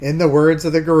In the words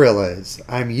of the gorillas,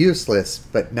 I'm useless,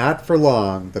 but not for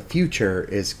long. The future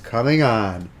is coming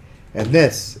on. And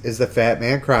this is the Fat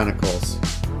Man Chronicles.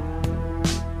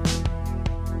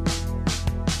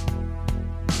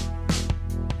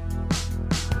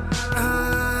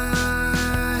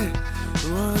 I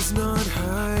was not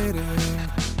hiding.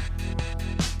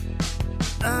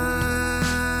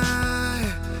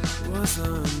 I was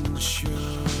unsure.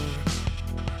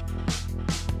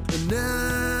 And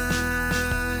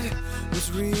I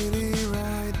was really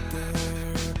right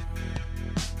there.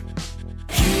 You,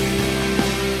 hey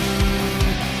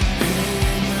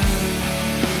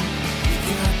man, you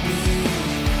got me.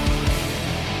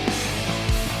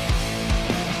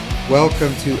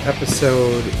 Welcome to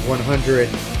episode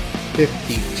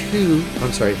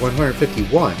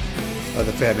 151 of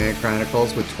the Fat Man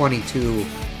Chronicles with 22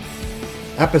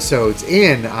 episodes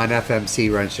in on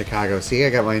FMC Run Chicago. See, I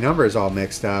got my numbers all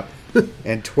mixed up.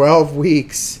 And 12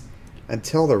 weeks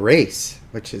until the race,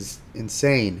 which is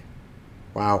insane.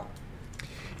 Wow.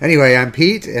 Anyway, I'm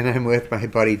Pete, and I'm with my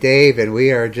buddy Dave, and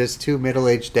we are just two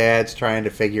middle-aged dads trying to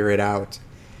figure it out.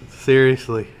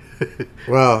 Seriously.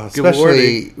 Well,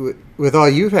 especially with all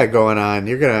you've had going on,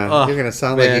 you're gonna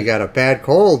sound like you got a bad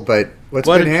cold. But what's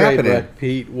been happening, train wreck,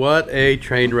 Pete? What a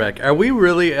train wreck! Are we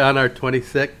really on our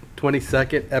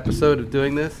 22nd episode of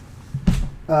doing this?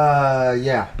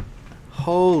 Yeah,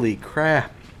 Holy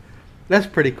crap! That's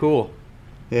pretty cool.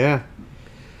 yeah,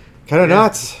 kind of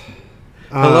nuts.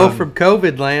 Hello from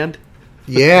COVID land.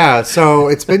 Yeah, so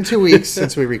it's been 2 weeks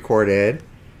since we recorded,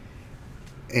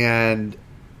 and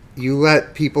you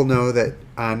let people know that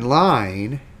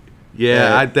online.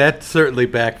 Yeah, that certainly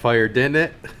backfired, didn't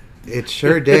it? It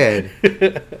sure did.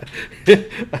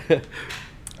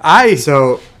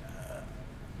 So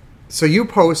you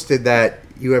posted that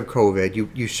you have COVID.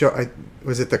 You show.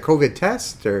 Was it the COVID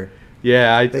test or?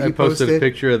 Yeah, I you posted a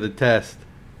picture of the test.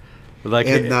 Like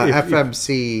in the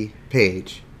FMC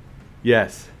page.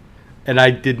 Yes, and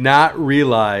I did not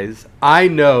realize. I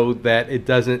know that it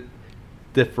doesn't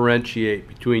differentiate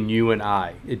between you and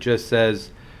I. It just says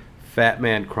Fat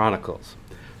Man Chronicles.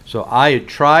 So I had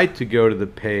tried to go to the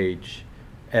page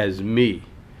as me.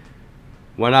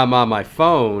 When I'm on my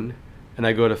phone and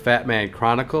I go to Fat Man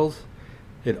Chronicles,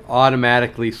 it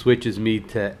automatically switches me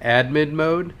to admin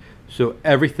mode. So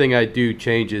everything I do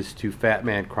changes to Fat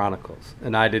Man Chronicles.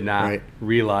 And I did not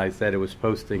realize that it was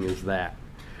posting as that.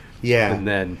 Yeah. And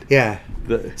then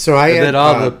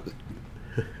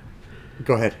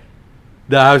Go ahead.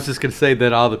 No, I was just going to say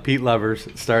that all the Pete lovers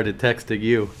started texting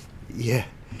you. Yeah.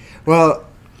 Well,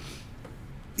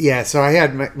 yeah, so I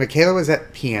had Michaela was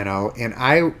at piano, and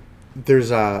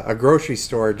there's a grocery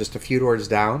store just a few doors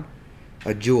down,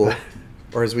 a Jewel,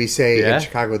 or as we say in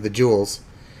Chicago, the Jewels.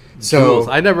 So Jewels.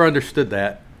 I never understood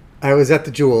that. I was at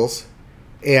the Jewels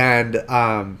and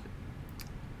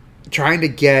trying to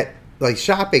get like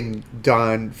shopping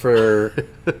done for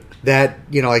that,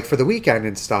 like for the weekend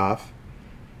and stuff.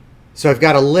 So I've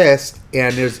got a list,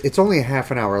 and it's only a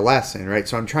half an hour lesson, right?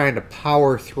 So I'm trying to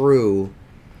power through,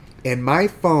 and my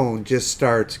phone just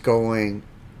starts going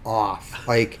off.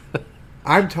 Like,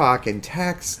 I'm talking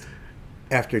text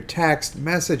after text,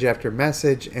 message after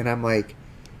message, and I'm like,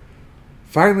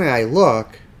 finally I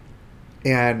look,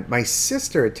 and my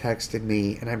sister had texted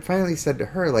me, and I finally said to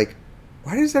her, like,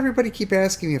 why does everybody keep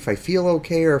asking me if I feel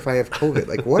okay or if I have COVID?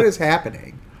 Like, what is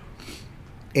happening?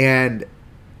 And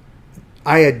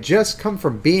I had just come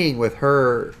from being with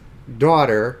her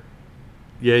daughter.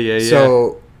 Yeah.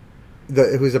 So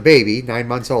it was a baby, 9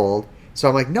 months old. So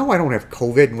I'm like, no, I don't have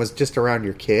COVID, and was just around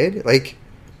your kid. Like,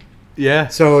 yeah.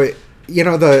 So,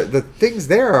 the things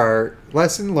there are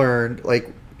lesson learned.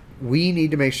 Like, we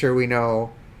need to make sure we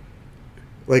know,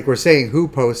 like we're saying, who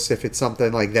posts if it's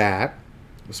something like that.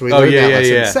 So we learned that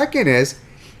lesson. Yeah. Second is,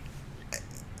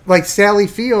 like Sally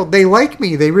Field, they like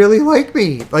me. They really like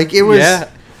me. Like, it was... Yeah.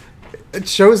 It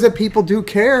shows that people do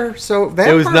care, so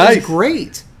that was nice.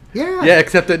 Great. Yeah. Yeah,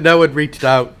 except that no one reached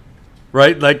out,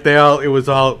 right? Like it was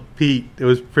all Pete. It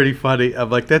was pretty funny. I'm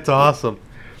like, that's awesome.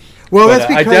 Well, but,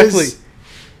 that's because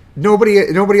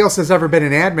nobody else has ever been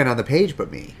an admin on the page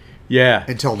but me. Yeah.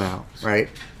 Until now, right?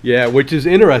 Yeah, which is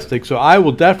interesting. So I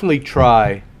will definitely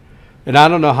try, and I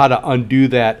don't know how to undo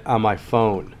that on my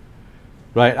phone,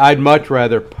 right? I'd much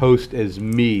rather post as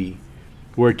me,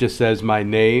 where it just says my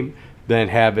name, than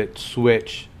have it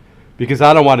switch, because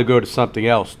I don't want to go to something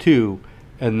else too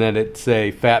and then it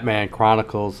say Fat Man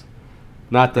Chronicles.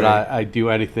 Not that I do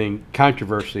anything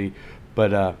controversy,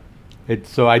 but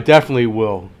so I definitely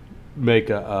will make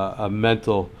a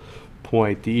mental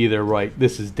point to either write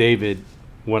this is David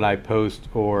when I post,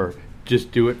 or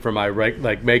just do it for my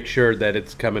make sure that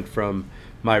it's coming from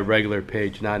my regular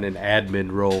page, not an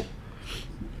admin role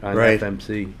on Right.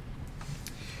 FMC.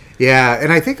 Yeah,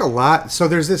 and I think a lot. So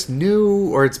there's this new,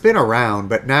 or it's been around,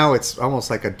 but now it's almost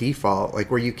like a default,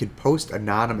 like where you could post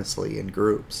anonymously in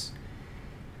groups.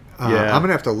 Yeah. I'm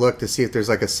gonna have to look to see if there's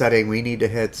like a setting we need to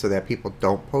hit so that people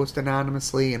don't post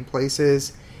anonymously in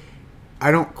places. I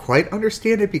don't quite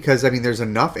understand it because I mean, there's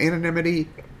enough anonymity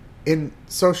in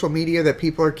social media that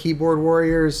people are keyboard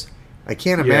warriors. I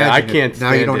can't Yeah, imagine I can't now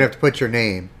you stand don't it. have to put your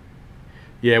name.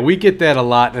 Yeah, we get that a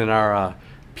lot in our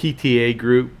PTA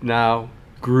group now,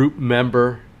 group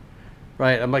member,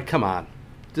 right? I'm like, come on,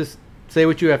 just say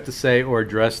what you have to say or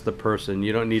address the person.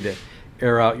 You don't need to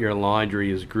air out your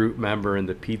laundry as group member in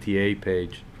the PTA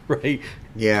page, right?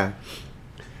 Yeah.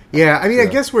 Yeah, I mean, I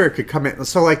So- guess where it could come in,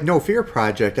 so like No Fear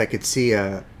Project, I could see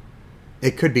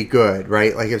it could be good,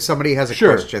 right? Like if somebody has a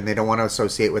Sure. question they don't want to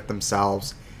associate with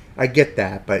themselves, I get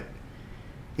that, but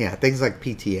yeah, things like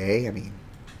PTA, I mean,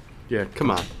 Yeah,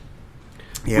 come on.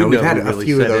 yeah, We we've know had who a really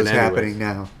few of said it those anyways. happening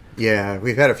now. Yeah,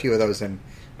 we've had a few of those in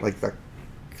like the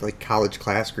college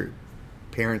class group,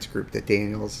 parents group that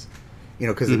Daniel's,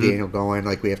 because of Mhm. Daniel going,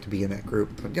 like we have to be in that group.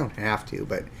 You don't have to,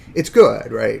 but it's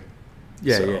good, right?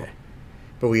 Yeah, So- yeah.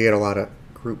 But we get a lot of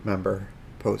group member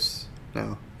posts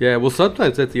now. Yeah, well,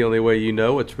 sometimes that's the only way you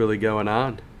know what's really going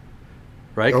on,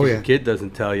 right? 'Cause Oh, yeah. your kid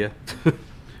doesn't tell you.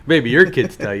 Maybe your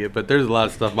kids tell you, but there's a lot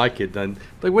of stuff my kid done.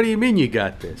 Like, what do you mean you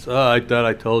got this? Oh, I thought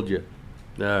I told you.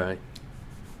 All right.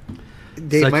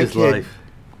 Dave, Such my is kid, life.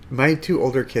 my two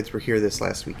older kids were here this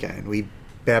last weekend. We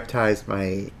baptized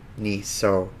my niece,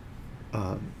 so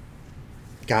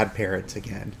godparents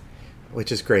again,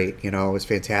 which is great. It was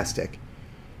fantastic.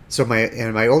 So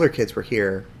my older kids were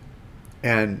here,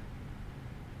 and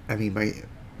I mean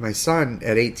my son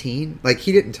at 18, like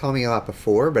he didn't tell me a lot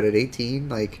before, but at 18,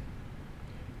 like.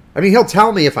 I mean, he'll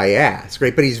tell me if I ask,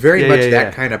 right? But he's very Yeah, much yeah, that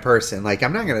yeah. kind of person. Like,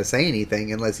 I'm not going to say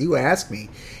anything unless you ask me.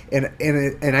 And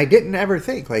I didn't ever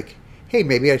think, like, hey,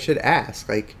 maybe I should ask.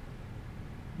 Like,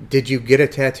 did you get a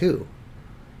tattoo?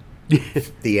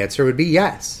 The answer would be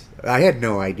yes. I had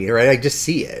no idea, right? I just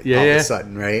see it Yeah, all of yeah. a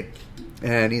sudden, right?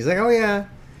 And he's like, oh, yeah.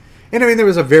 And, I mean, there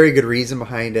was a very good reason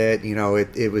behind it.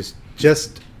 It was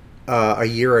just a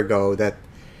year ago that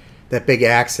big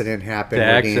accident happened The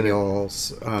where accident.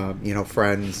 Daniel's,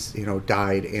 friends,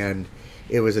 died, and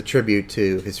it was a tribute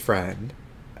to his friend,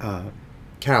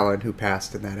 Callan, who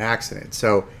passed in that accident.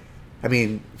 So, I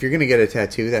mean, if you're going to get a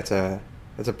tattoo, that's a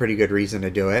pretty good reason to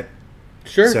do it.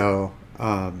 Sure. So,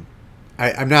 I'm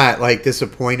not like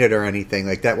disappointed or anything.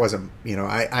 Like that wasn't,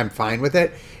 I'm fine with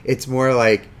it. It's more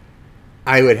like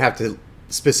I would have to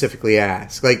specifically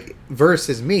ask, like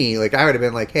versus me, like I would have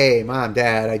been like, hey, mom,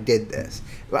 dad, I did this.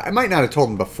 I might not have told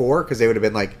them before because they would have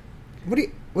been like, what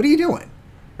are you doing?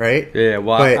 Right. Yeah,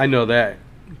 well, But- I know that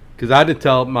because I didn't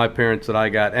tell my parents that I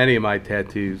got any of my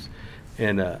tattoos,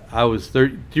 and I was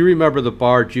 30. Do you remember the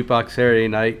bar Jukebox Saturday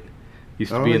Night?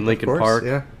 Used to be in of Lincoln course, Park.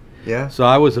 Yeah. Yeah. So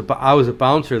I was a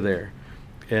bouncer there,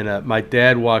 and my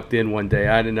dad walked in one day.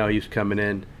 I didn't know he was coming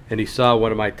in, and he saw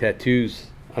one of my tattoos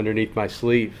underneath my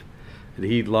sleeve, and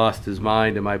he'd lost his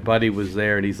mind. And my buddy was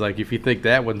there, and he's like, "If you think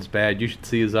that one's bad, you should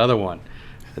see his other one."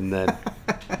 And then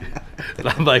and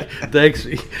I'm like, thanks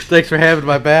for having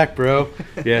my back, bro.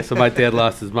 Yeah, so my dad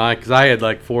lost his mind because I had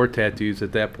like 4 tattoos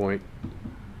at that point.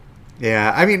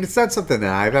 Yeah, I mean, it's not something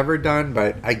that I've ever done,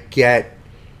 but I get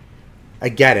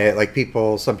it. Like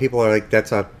some people are like,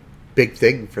 that's a big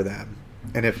thing for them.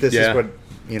 And if this Yeah. is what,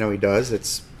 he does,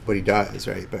 it's what he does,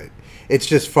 right? But it's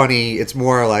just funny. It's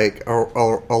more like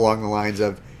along the lines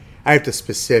of, I have to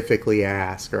specifically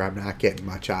ask or I'm not getting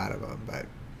much out of them. But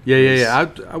Yeah.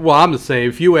 I'm the same.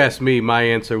 If you ask me, my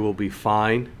answer will be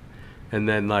fine. And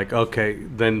then like, okay,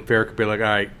 then Farrah could be like, all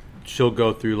right, she'll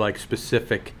go through like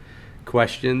specific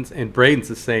questions. And Braden's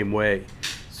the same way.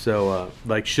 So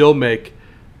like she'll make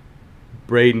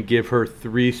Braden give her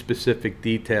 3 specific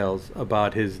details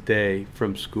about his day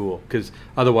from school. Because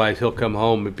otherwise he'll come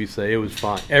home and say, it was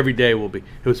fine. Every day will be,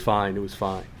 it was fine.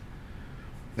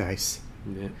 nice.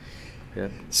 Yeah.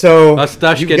 So Us you've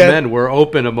Dushkin got- men, we're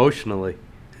open emotionally.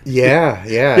 Yeah.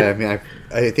 I mean,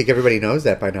 I think everybody knows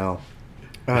that by now.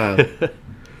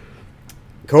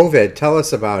 COVID, tell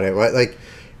us about it.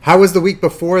 How was the week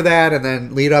before that, and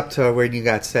then lead up to when you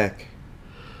got sick?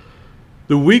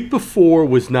 The week before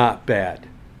was not bad.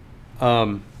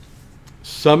 Some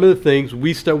of the things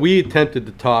we attempted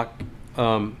to talk,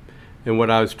 and what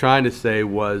I was trying to say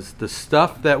was the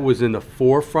stuff that was in the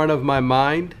forefront of my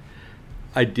mind,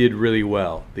 I did really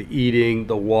well. The eating,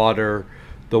 the water,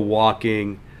 the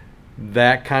walking,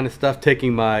 that kind of stuff.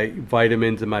 Taking my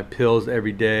vitamins and my pills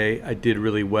every day, I did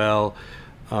really well.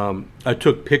 I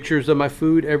took pictures of my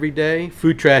food every day.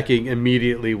 Food tracking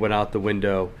immediately went out the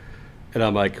window. And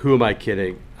I'm like, who am I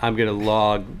kidding? I'm going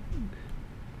to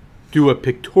do a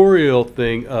pictorial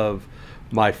thing of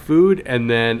my food. And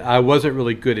then I wasn't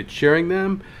really good at sharing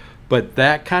them. But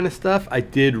that kind of stuff I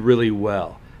did really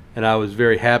well. And I was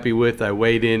very happy with. I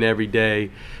weighed in every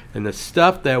day. And the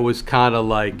stuff that was kind of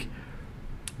like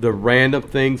the random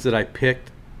things that I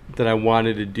picked that I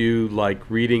wanted to do, like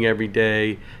reading every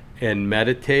day and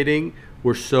meditating,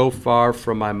 were so far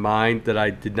from my mind that I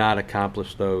did not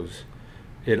accomplish those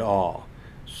at all.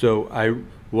 So I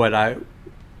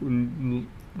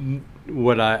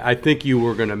think you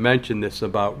were going to mention this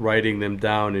about writing them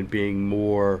down and being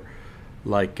more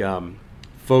like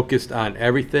focused on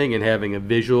everything and having a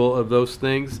visual of those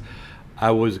things. I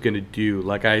was going to do,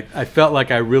 like, I felt like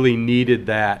I really needed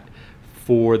that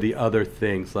for the other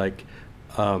things, like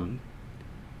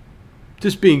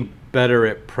just being better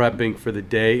at prepping for the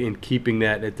day and keeping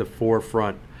that at the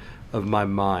forefront of my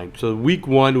mind. So week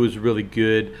 1 was really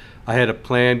good. I had a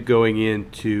plan going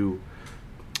into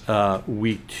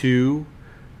week 2,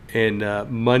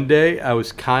 and Monday I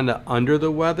was kind of under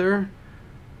the weather,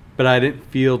 but I didn't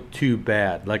feel too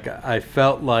bad. Like, I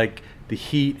felt like the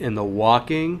heat and the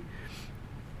walking,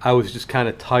 I was just kind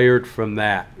of tired from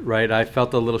that, right? I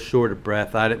felt a little short of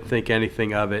breath. I didn't think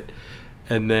anything of it.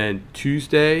 And then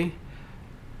Tuesday,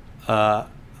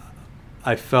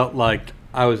 I felt like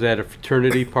I was at a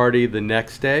fraternity party the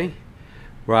next day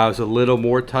where I was a little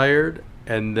more tired.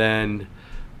 And then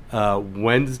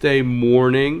Wednesday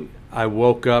morning, I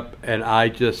woke up and I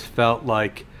just felt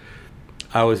like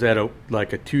I was at a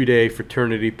 2-day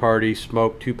fraternity party,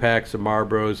 smoked 2 packs of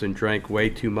Marlboros and drank way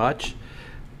too much.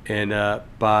 And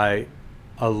by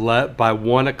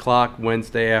 1 o'clock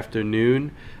Wednesday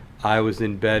afternoon, I was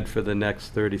in bed for the next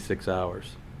 36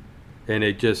 hours. And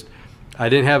I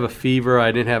didn't have a fever,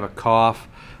 I didn't have a cough,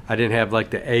 I didn't have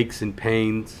like the aches and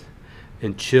pains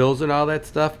and chills and all that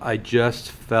stuff. I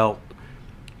just felt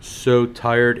so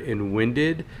tired and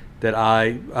winded that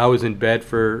I was in bed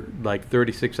for like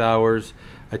 36 hours.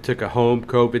 I took a home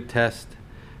COVID test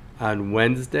on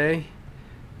Wednesday,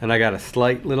 and I got a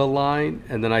slight little line,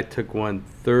 and then I took one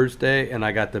Thursday, and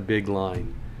I got the big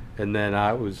line. And then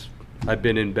I've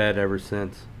been in bed ever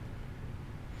since.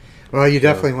 Well, you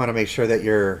definitely want to make sure that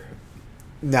you're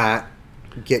not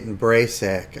getting Bray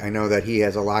sick. I know that he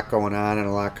has a lot going on and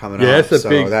a lot coming up,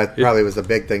 so that probably was a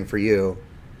big thing for you.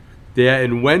 Yeah,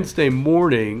 and Wednesday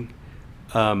morning,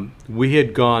 we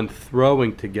had gone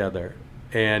throwing together,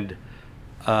 and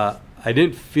I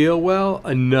didn't feel well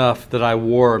enough that I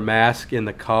wore a mask in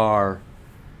the car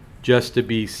just to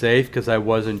be safe because I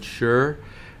wasn't sure.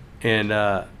 And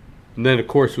then, of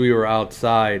course, we were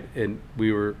outside, and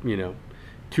we were,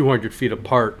 200 feet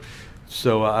apart.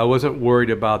 So I wasn't worried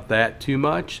about that too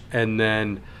much. And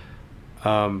then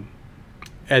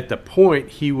at the point,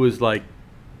 he was like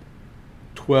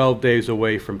 12 days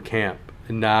away from camp.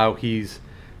 And now he's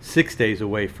 6 days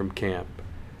away from camp.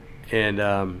 And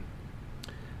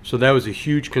so that was a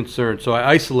huge concern. So I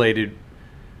isolated.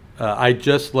 I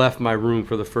just left my room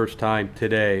for the first time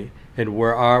today. And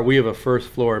we have a first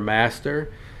floor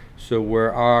master. So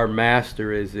where our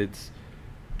master is, it's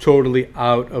totally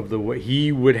out of the way.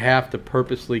 He would have to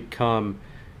purposely come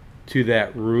to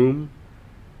that room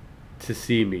to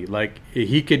see me. Like,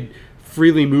 he could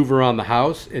freely move around the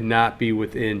house and not be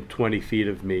within 20 feet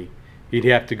of me. He'd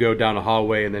have to go down a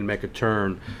hallway and then make a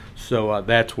turn. So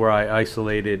that's where I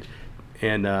isolated,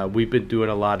 and we've been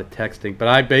doing a lot of texting. But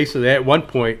I basically, at one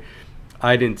point,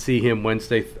 I didn't see him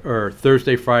Wednesday or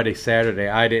Thursday, Friday, Saturday.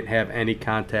 I didn't have any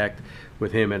contact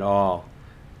with him at all.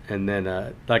 And then,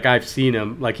 I've seen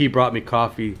him, like, he brought me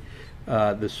coffee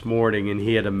this morning, and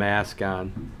he had a mask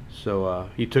on. So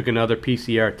he took another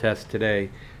PCR test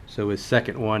today, so his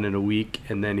second one in a week,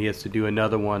 and then he has to do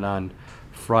another one on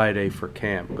Friday for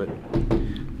camp. But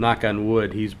knock on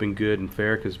wood, he's been good, and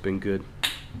Farrakha's been good.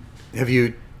 Have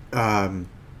you,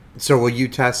 so will you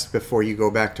test before you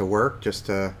go back to work just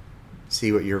to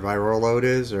see what your viral load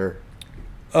is, or?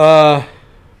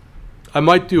 I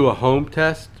might do a home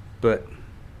test, but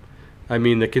I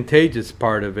mean, the contagious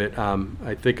part of it,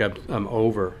 I think I'm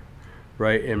over,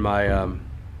 right? And my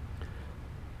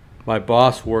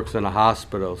boss works in a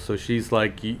hospital, so she's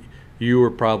like, you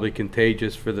were probably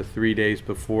contagious for the 3 days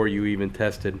before you even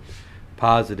tested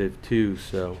positive too.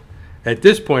 So at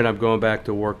this point, I'm going back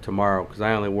to work tomorrow because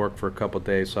I only work for a couple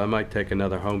days, so I might take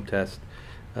another home test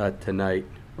tonight.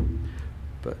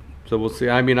 But so we'll see.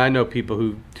 I mean, I know people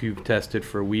who've tested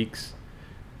for weeks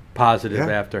positive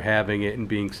after having it and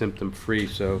being symptom free.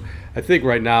 So I think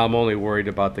right now I'm only worried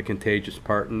about the contagious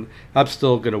part, and I'm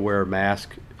still going to wear a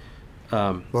mask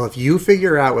Well, if you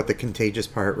figure out what the contagious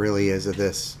part really is of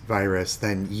this virus,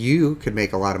 then you could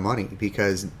make a lot of money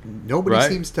because nobody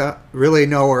Right. seems to really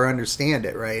know or understand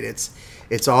it, right? It's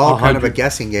all kind of a 100.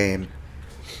 guessing game.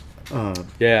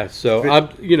 Yeah, so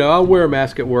I'll wear a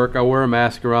mask at work. I'll wear a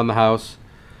mask around the house.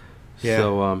 Yeah.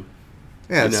 So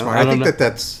Yeah, it's know, smart. I I don't think know.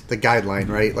 that's the guideline,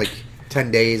 right? Like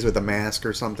 10 days with a mask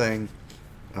or something.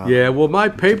 yeah, well, my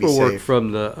paperwork safe.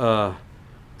 from the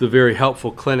very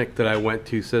helpful clinic that I went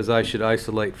to says I should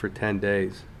isolate for 10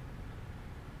 days.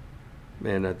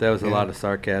 Man, that was a Yeah. lot of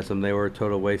sarcasm. They were a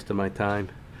total waste of my time.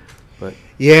 But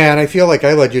Yeah, and I feel like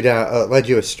I led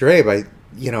you astray by,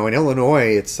 in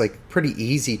Illinois, it's like pretty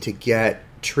easy to get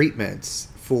treatments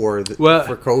for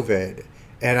for COVID.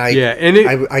 And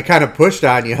I kind of pushed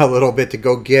on you a little bit to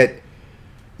go get,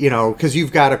 because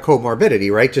you've got a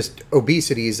comorbidity, right? Just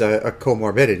obesity is a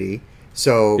comorbidity.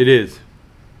 So it is.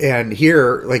 And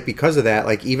here, like because of that,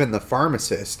 like even the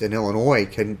pharmacist in Illinois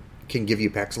can give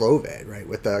you Paxlovid, right?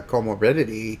 With the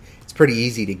comorbidity, it's pretty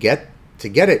easy to get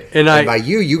it. And by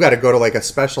you got to go to like a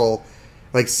special,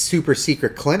 like super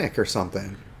secret clinic or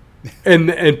something.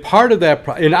 And part of that,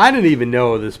 and I didn't even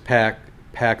know this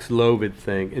Paxlovid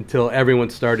thing until everyone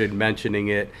started mentioning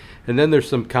it. And then there's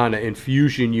some kind of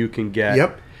infusion you can get.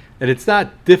 Yep. And it's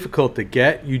not difficult to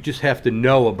get. You just have to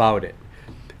know about it.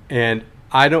 And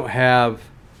I don't have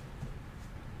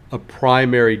a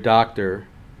primary doctor.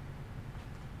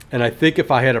 And I think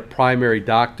if I had a primary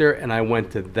doctor and I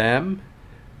went to them,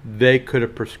 they could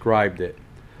have prescribed it.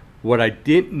 What I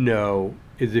didn't know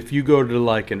is if you go to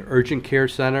like an urgent care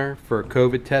center for a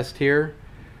COVID test here,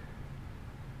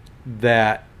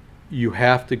 that you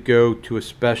have to go to a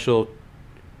special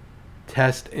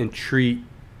test and treat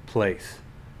place.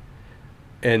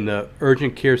 And the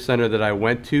urgent care center that I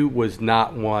went to was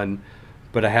not one,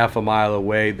 but a half a mile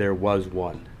away there was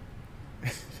one.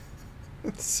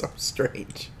 It's so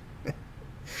strange.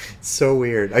 It's so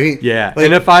weird. I mean, Yeah, like,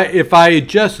 and if I had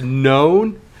just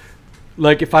known,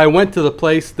 like if I went to the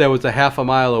place that was a half a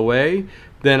mile away,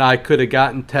 then I could have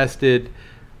gotten tested,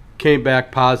 came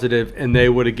back positive, and they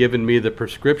would have given me the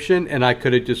prescription, and I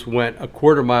could have just went a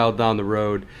quarter mile down the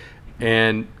road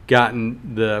and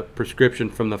gotten the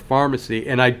prescription from the pharmacy.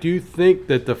 And I do think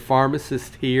that the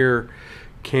pharmacist here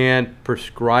can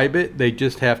prescribe it. They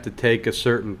just have to take a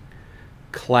certain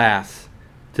class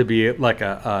to be like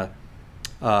a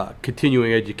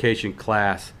continuing education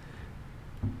class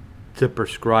to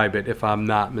prescribe it, if I'm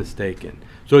not mistaken.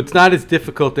 So it's not as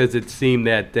difficult as it seemed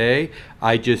that day.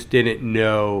 I just didn't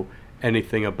know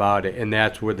anything about it, and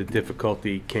that's where the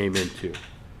difficulty came into.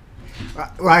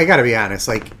 well, I got to be honest.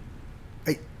 Like,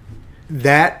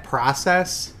 that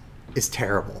process is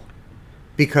terrible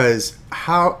because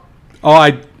how? Oh,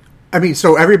 I mean,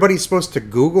 so everybody's supposed to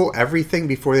Google everything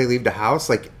before they leave the house.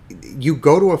 Like, you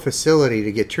go to a facility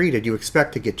to get treated, you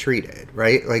expect to get treated,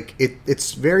 right? Like,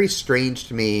 it's very strange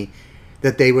to me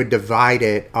that they would divide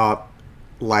it up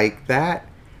like that.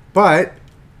 But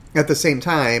at the same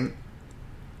time,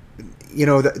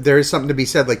 there is something to be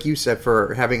said, like you said,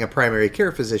 for having a primary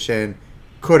care physician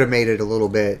could have made it a little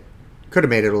bit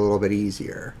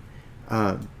easier.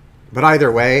 But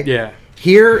either way, yeah.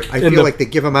 here, I feel like they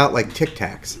give them out like Tic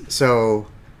Tacs. So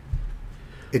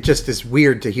it just is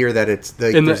weird to hear that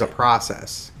there's a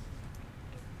process.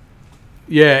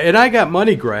 Yeah, and I got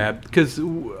money grabbed because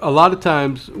a lot of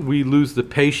times we lose the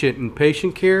patient in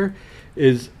patient care.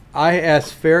 I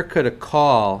asked Fairca to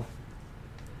call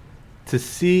to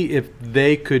see if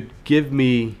they could give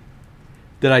me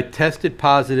that I tested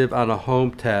positive on a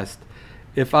home test.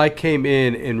 If I came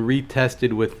in and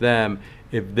retested with them,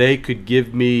 if they could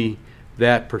give me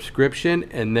that prescription,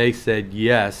 and they said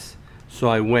yes, so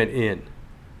I went in.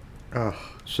 Ugh.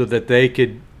 So that they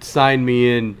could sign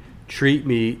me in, treat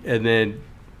me, and then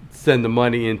send the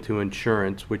money into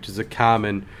insurance, which is a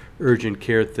common urgent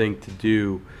care thing to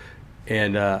do.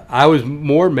 And I was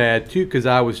more mad, too, because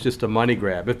I was just a money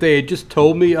grab. If they had just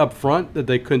told me up front that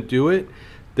they couldn't do it,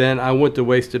 then I wouldn't have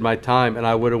wasted my time, and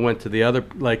I would have went to the other,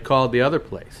 called the other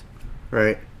place.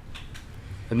 Right.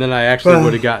 And then I actually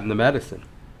would have gotten the medicine.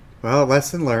 Well,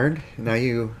 lesson learned. Now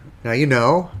you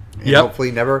know. And Yep.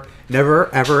 hopefully never,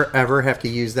 ever, ever have to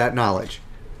use that knowledge.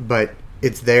 But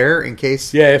it's there in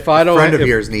case Yeah, if I don't, a friend of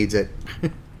yours needs it.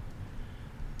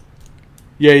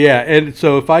 Yeah, and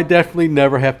so if I definitely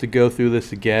never have to go through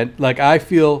this again, like I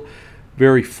feel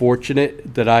very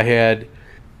fortunate that I had,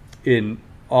 in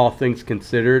all things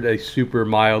considered, a super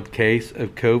mild case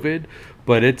of COVID,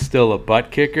 but it's still a butt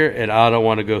kicker, and I don't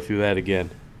want to go through that again.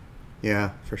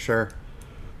 Yeah, for sure.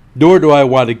 Nor do I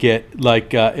want to get,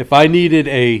 if I needed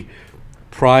a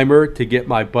primer to get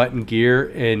my butt in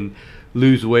gear and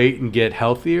lose weight and get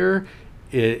healthier,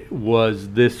 it was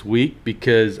this week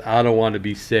because I don't want to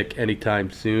be sick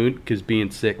anytime soon because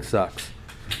being sick sucks.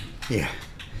 Yeah,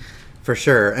 for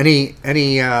sure. Any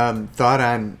thought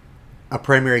on a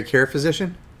primary care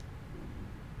physician?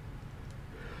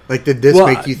 Like, did this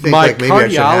make you think like maybe I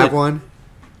should have one?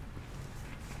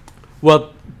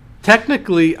 Well,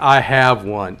 technically I have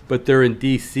one, but they're in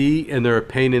D.C. and they're a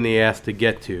pain in the ass to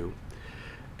get to.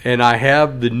 And I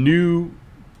have the new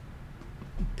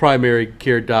primary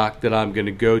care doc that I'm going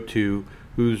to go to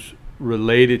who's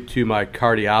related to my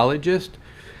cardiologist.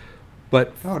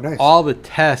 But nice. all the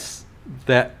tests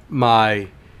that my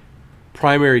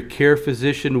primary care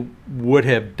physician would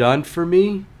have done for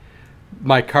me,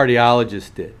 my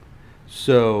cardiologist did.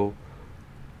 So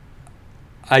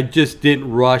I just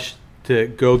didn't rush to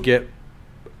go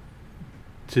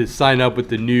sign up with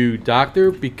the new doctor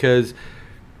because,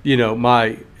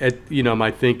 my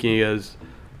thinking is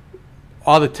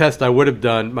all the tests I would have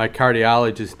done, my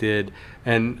cardiologist did,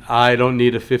 and I don't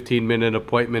need a 15-minute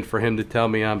appointment for him to tell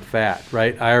me I'm fat,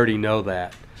 right? I already know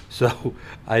that. So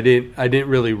I didn't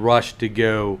really rush to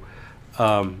go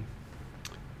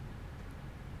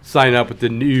sign up with the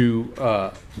new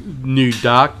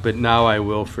doc, but now I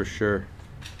will for sure.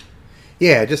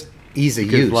 Yeah, just ease of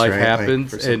Because use, life right?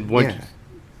 happens, and once.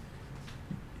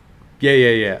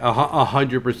 Yeah.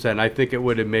 100%. I think it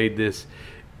would have made this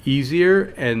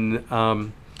easier, and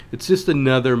it's just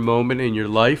another moment in your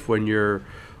life when you're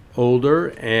older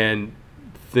and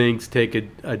things take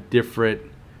a different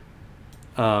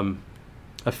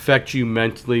affect you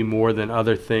mentally more than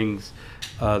other things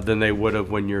than they would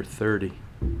have when you're 30.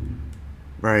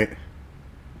 Right.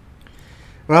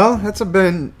 Well, that's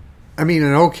been,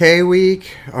 an okay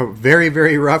week, a very,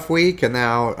 very rough week, and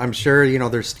now I'm sure,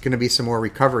 there's going to be some more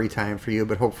recovery time for you,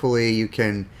 but hopefully you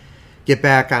can get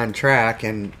back on track,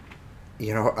 and,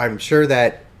 I'm sure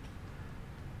that,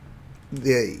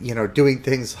 doing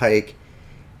things like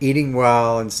eating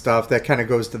well and stuff, that kind of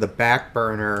goes to the back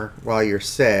burner while you're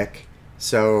sick,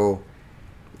 so,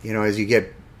 as you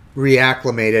get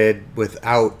reacclimated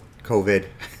without COVID,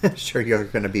 I'm sure you're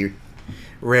going to be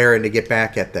raring to get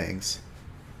back at things.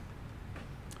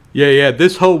 Yeah.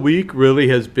 This whole week really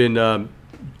has been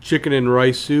chicken and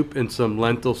rice soup and some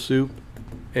lentil soup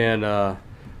and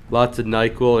lots of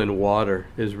NyQuil and water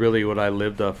is really what I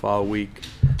lived off all week.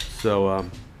 So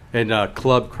and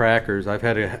club crackers. I've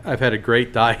had a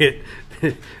great diet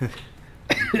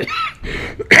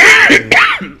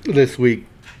this week.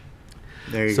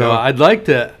 There you so go. I'd like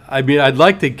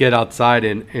to get outside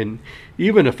and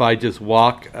even if I just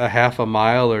walk a half a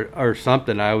mile or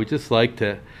something, I would just like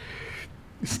to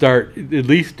start at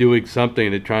least doing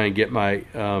something to try and get my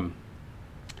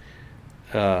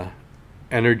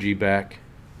energy back.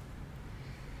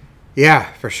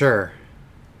 Yeah, for sure.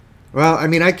 Well, I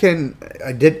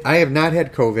have not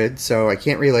had COVID, so I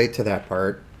can't relate to that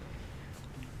part.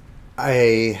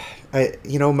 Have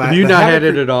you not had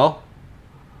it at all?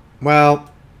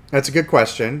 Well, that's a good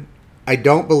question. I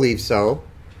don't believe so.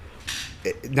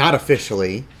 Not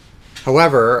officially.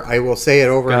 However, I will say it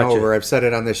over and over. I've said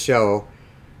it on this show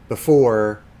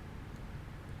before.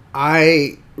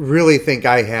 I really think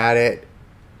I had it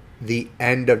the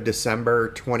end of December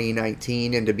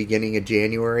 2019 into beginning of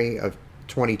January of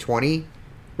 2020.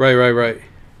 Right.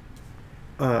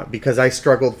 Because I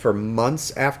struggled for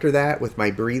months after that with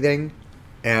my breathing,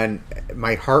 and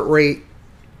my heart rate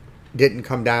didn't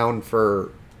come down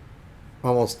for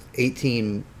almost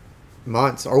 18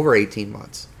 months, over 18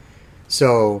 months.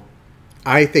 So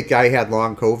I think I had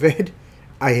long COVID.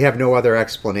 I have no other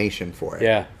explanation for it.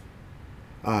 Yeah.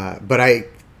 But I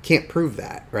can't prove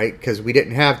that, right? Because we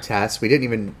didn't have tests. We didn't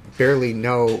even barely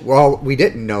know. Well, we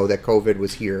didn't know that COVID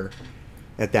was here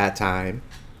at that time.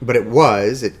 But it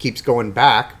was. It keeps going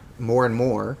back more and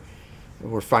more.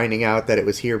 We're finding out that it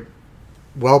was here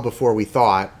well before we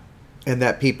thought, and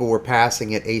that people were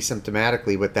passing it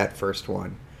asymptomatically with that first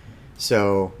one.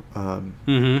 So,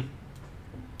 kind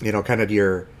of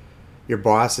your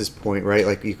boss's point, right?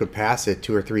 Like you could pass it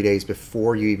 2 or 3 days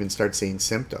before you even start seeing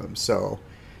symptoms. So,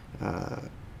 I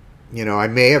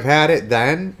may have had it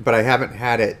then, but I haven't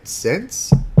had it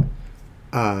since.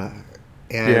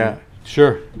 Yeah,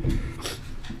 sure.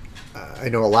 I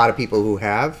know a lot of people who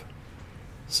have,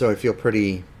 so I feel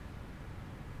pretty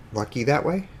lucky that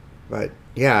way. But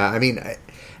yeah,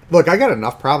 look, I got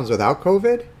enough problems without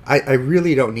COVID. I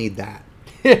really don't need that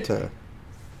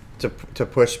to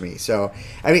push me. So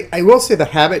I will say the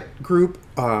Habit group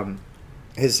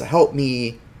has helped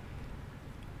me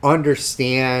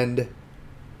understand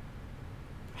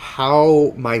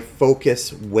how my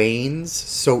focus wanes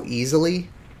so easily.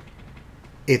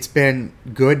 it's been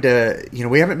good to,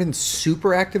 we haven't been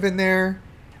super active in there,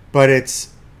 but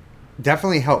it's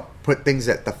definitely helped put things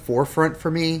at the forefront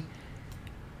for me.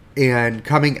 And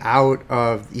coming out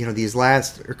of,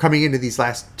 coming into these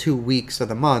last 2 weeks of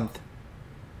the month,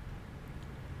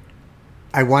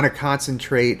 I want to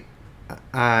concentrate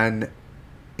on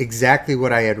exactly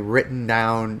what I had written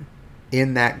down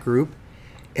in that group.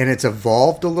 And it's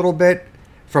evolved a little bit.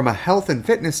 From a health and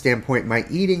fitness standpoint, my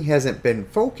eating hasn't been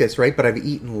focused, right? But I've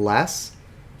eaten less.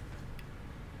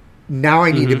 Now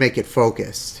I need to make it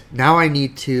focused. Now I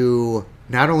need to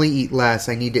not only eat less,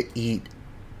 I need to eat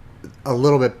a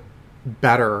little bit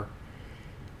better.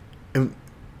 And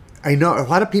I know a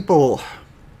lot of people,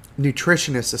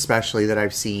 nutritionists especially that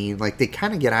I've seen, like they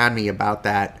kind of get on me about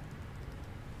that.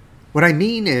 What I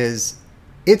mean is,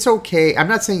 it's okay. I'm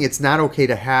not saying it's not okay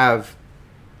to have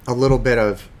a little bit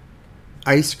of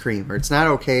ice cream, or it's not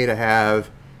okay to have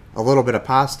a little bit of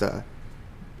pasta.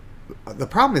 The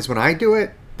problem is when I do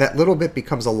it, that little bit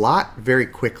becomes a lot very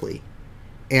quickly.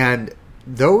 And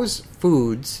those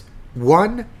foods,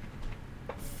 one,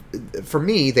 for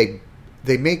me, they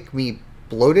make me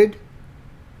bloated.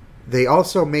 They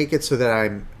also make it so that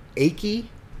I'm achy,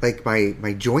 like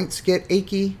my joints get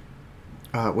achy,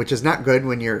 which is not good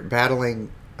when you're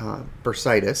battling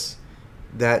bursitis.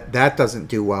 That doesn't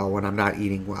do well when I'm not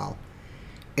eating well.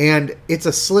 And it's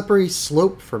a slippery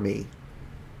slope for me.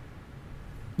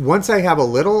 Once I have a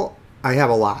little, I have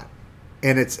a lot.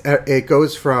 And it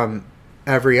goes from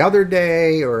every other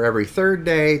day or every third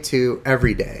day to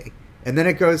every day. And then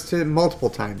it goes to multiple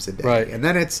times a day. Right. And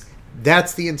then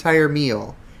that's the entire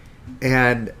meal.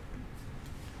 And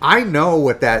I know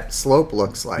what that slope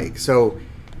looks like. So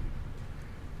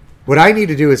what I need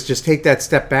to do is just take that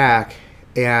step back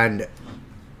and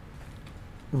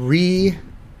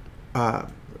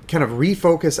kind of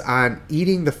refocus on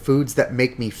eating the foods that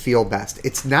make me feel best.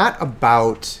 It's not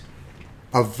about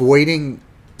avoiding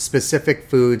specific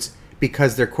foods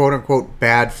because they're quote unquote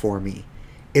bad for me.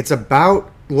 It's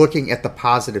about looking at the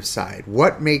positive side.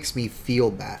 What makes me feel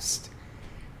best?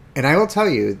 And I will tell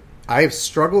you, I have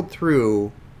struggled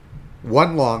through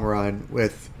one long run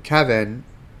with Kevin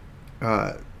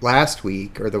last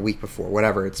week or the week before,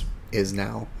 whatever it is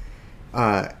now.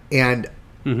 And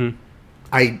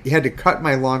I had to cut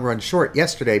my long run short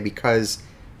yesterday because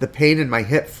the pain in my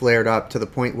hip flared up to the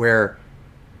point where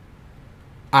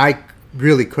I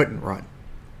really couldn't run.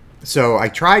 So I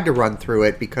tried to run through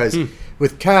it because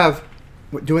with Kev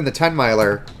doing the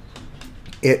 10-miler,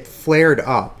 it flared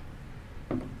up.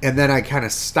 And then I kind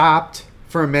of stopped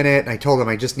for a minute, and I told him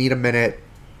I just need a minute.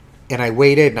 And I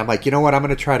waited, and I'm like, you know what? I'm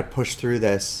going to try to push through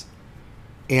this.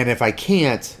 And if I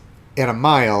can't, at a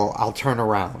mile, I'll turn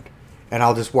around. And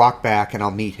I'll just walk back and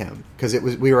I'll meet him. Because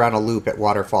we were on a loop at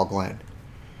Waterfall Glen.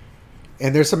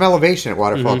 And there's some elevation at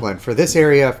Waterfall Glen. For this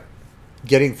area,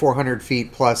 getting 400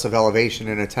 feet plus of elevation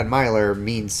in a 10-miler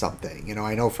means something.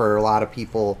 I know for a lot of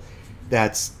people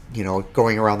that's,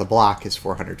 going around the block is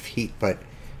 400 feet. But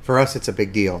for us, it's a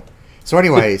big deal. So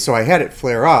anyway, so I had it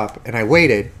flare up and I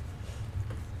waited.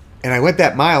 And I went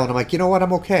that mile and I'm like, you know what?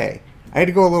 I'm okay. I had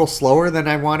to go a little slower than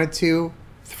I wanted to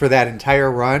for that entire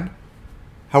run.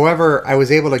 However, I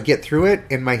was able to get through it,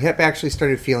 and my hip actually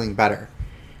started feeling better.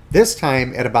 This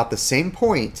time, at about the same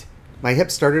point, my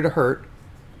hip started to hurt.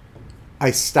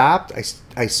 I stopped,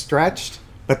 I stretched,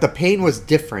 but the pain was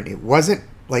different. It wasn't,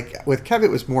 like with Kev, it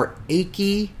was more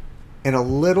achy and a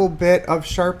little bit of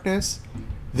sharpness.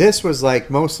 This was like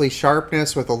mostly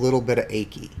sharpness with a little bit of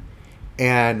achy.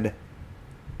 And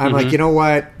I'm like, you know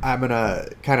what? I'm going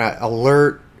to kind of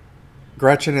alert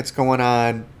Gretchen it's going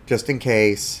on, just in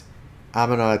case.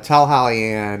 I'm going to tell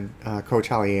Holly-Ann, Coach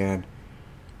Holly-Ann,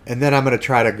 and then I'm going to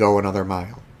try to go another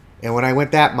mile. And when I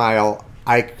went that mile,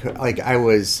 I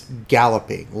was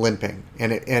galloping, limping,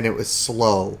 and it was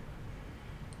slow.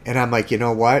 And I'm like, you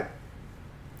know what?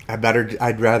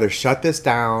 I'd rather shut this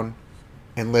down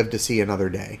and live to see another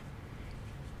day.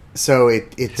 So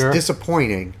it's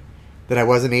disappointing that I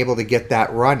wasn't able to get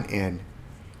that run in.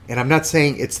 And I'm not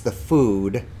saying it's the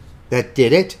food that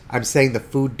did it. I'm saying the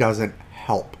food doesn't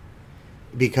help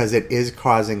because it is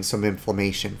causing some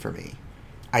inflammation for me.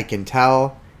 I can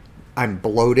tell I'm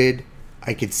bloated.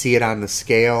 I could see it on the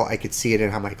scale. I could see it in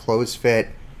how my clothes fit,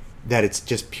 that it's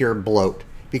just pure bloat.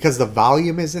 Because the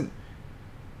volume isn't,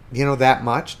 that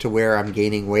much to where I'm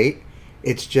gaining weight.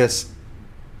 It's just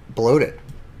bloated.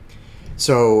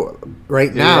 So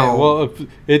right now... Well,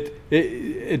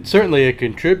 it's certainly a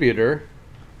contributor.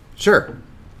 Sure.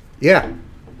 Yeah,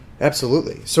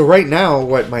 absolutely. So right now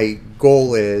what my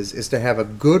goal is to have a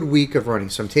good week of running.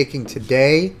 So I'm taking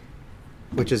today,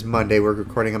 which is Monday. We're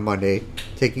recording on Monday.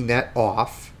 Taking that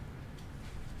off.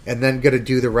 and then going to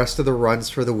do the rest of the runs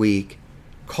for the week.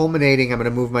 Culminating, I'm going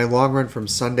to move my long run from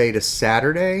Sunday to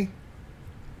Saturday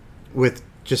with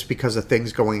just because of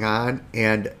things going on.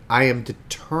 And I am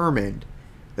determined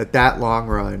that long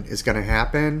run is going to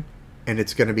happen and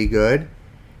it's going to be good.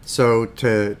 So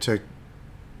to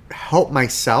help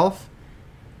myself,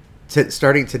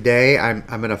 starting today, I'm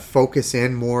going to focus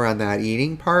in more on that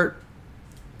eating part.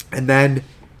 And then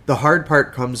the hard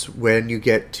part comes when you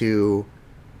get to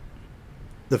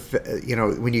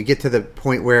when you get to the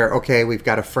point where, okay, we've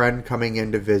got a friend coming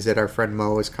in to visit. Our friend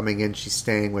Mo is coming in. She's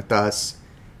staying with us.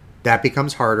 That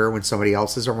becomes harder when somebody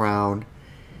else is around.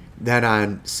 Then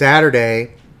on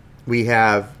Saturday, we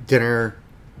have dinner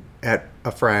at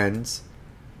a friend's.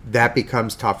 That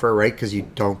becomes tougher, right? Because you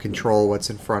don't control what's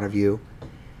in front of you.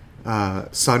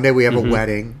 Sunday, we have a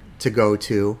wedding to go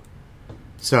to.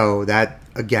 So that,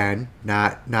 again,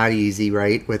 not easy,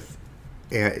 right? With,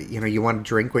 you want to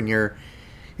drink when you're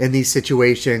in these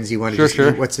situations. You want to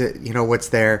eat what's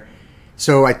there.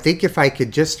 So I think if I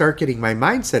could just start getting my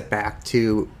mindset back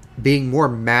to being more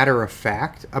matter of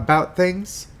fact about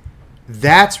things,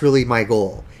 that's really my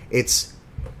goal. It's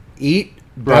eat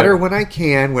better when I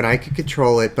can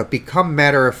control it, but become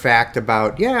matter of fact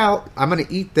about, I'm going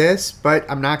to eat this, but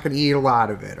I'm not going to eat a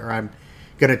lot of it. Or I'm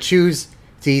going to choose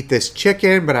to eat this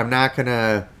chicken, but I'm not going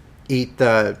to eat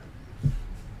the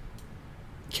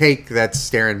cake that's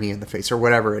staring me in the face, or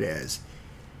whatever it is.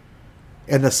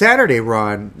 And the Saturday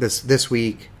run this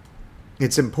week,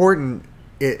 it's important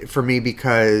for me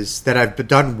because that I've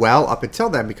done well up until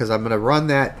then, because I'm going to run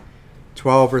that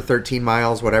 12 or 13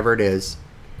 miles, whatever it is.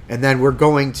 And then we're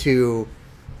going to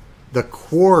the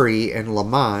quarry in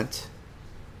Lamont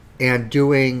and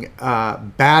doing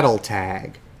battle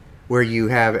tag, where you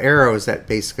have arrows that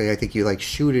basically, I think you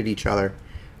shoot at each other.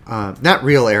 Not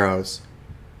real arrows.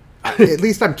 At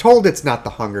least I'm told it's not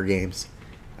the Hunger Games.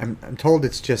 I'm told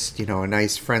it's just, a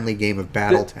nice friendly game of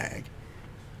battle tag.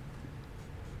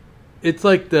 It's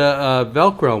like the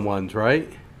Velcro ones, right?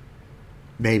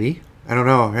 Maybe. I don't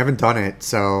know. I haven't done it,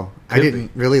 so I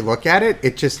didn't really look at it.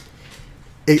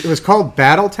 It was called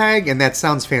battle tag, and that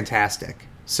sounds fantastic.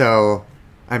 So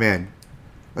I'm in.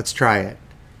 Let's try it.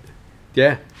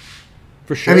 Yeah,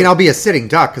 for sure. I mean, I'll be a sitting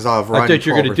duck because I'll have run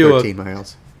 12 or 13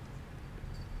 miles.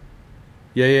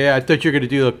 Yeah. I thought you were going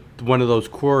to do one of those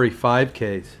quarry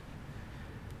 5Ks.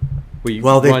 They've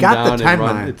got the 10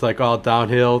 mile. It's like all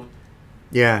downhill.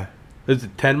 Yeah. There's a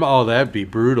 10 mile. Oh, that'd be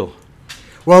brutal.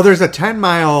 Well, there's a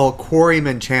 10-mile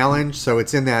Quarryman Challenge, so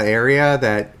it's in that area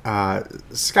that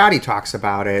Scotty talks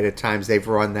about it. At times they've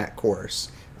run that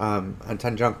course on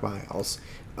 10 junk miles.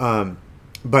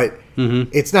 But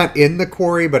it's not in the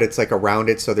quarry, but it's around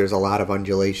it, so there's a lot of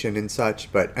undulation and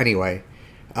such. But anyway,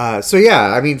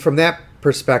 from that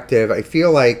perspective, I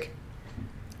feel like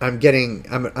I'm going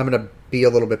to be a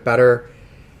little bit better.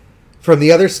 From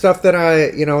the other stuff that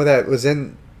that was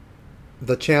in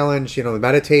the challenge, the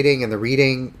meditating and the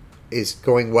reading is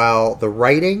going well. The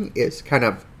writing is kind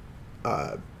of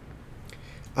on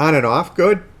and off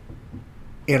good.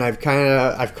 And I've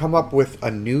come up with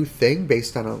a new thing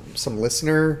based on some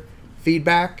listener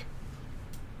feedback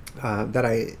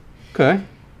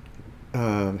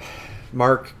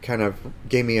Mark kind of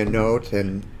gave me a note,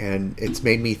 and it's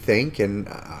made me think, and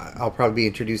I'll probably be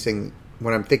introducing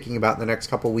what I'm thinking about in the next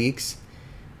couple weeks.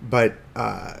 But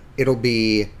it'll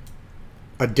be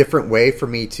a different way for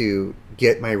me to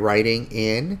get my writing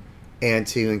in and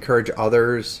to encourage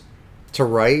others to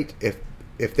write if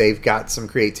they've got some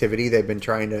creativity they've been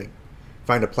trying to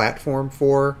find a platform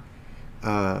for.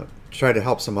 Try to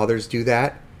help some others do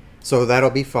that. So that'll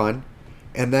be fun.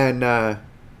 And then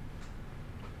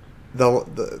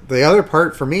the other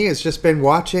part for me has just been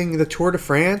watching the Tour de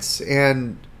France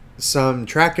and some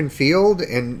track and field,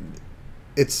 and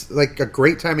it's like a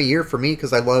great time of year for me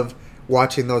because I love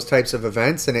watching those types of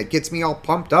events, and it gets me all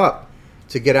pumped up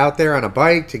to get out there on a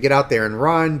bike, to get out there and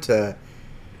run, to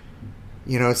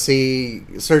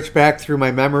search back through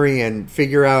my memory and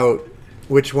figure out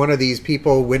which one of these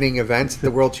people winning events at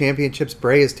the World Championships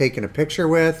Bray has taken a picture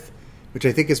with, which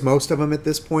I think is most of them at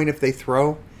this point if they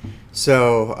throw.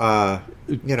 So,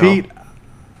 Pete,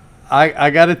 I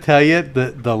got to tell you,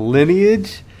 the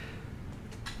lineage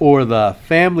or the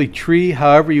family tree,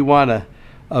 however you want to,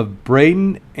 of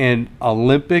Braden and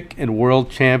Olympic and world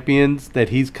champions that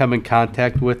he's come in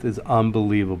contact with is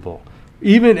unbelievable.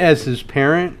 Even as his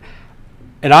parent,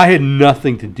 and I had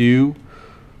nothing to do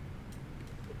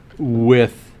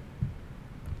with,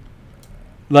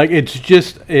 it's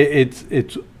just,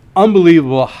 it's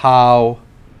unbelievable how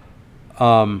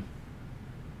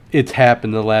it's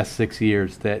happened the last 6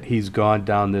 years that he's gone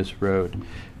down this road.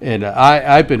 And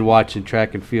I've been watching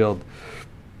track and field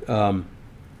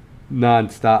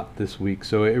nonstop this week,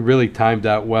 so it really timed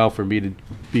out well for me to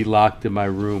be locked in my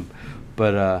room.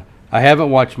 But I haven't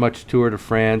watched much Tour de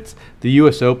France. The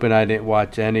U.S. Open I didn't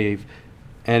watch any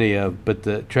of, but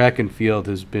the track and field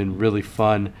has been really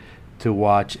fun to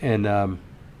watch. And I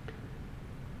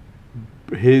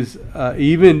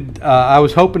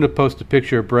was hoping to post a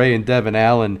picture of Bray and Devin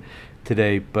Allen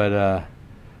today, but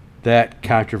that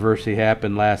controversy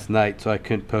happened last night, so I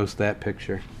couldn't post that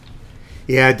picture.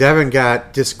 Yeah, Devin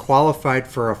got disqualified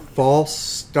for a false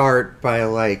start by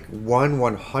like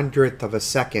 1/100th of a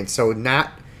second, so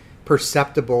not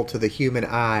perceptible to the human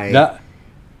eye. Not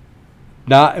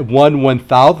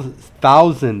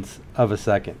 1/1000th of a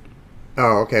second.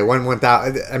 Oh, okay,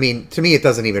 1/1000. I mean, to me, it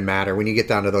doesn't even matter when you get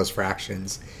down to those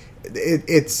fractions.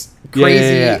 It's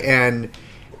crazy, Yeah. and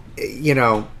you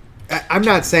know, I'm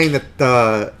not saying that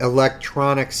the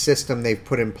electronic system they've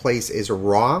put in place is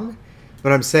wrong,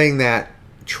 but I'm saying that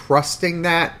trusting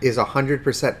that is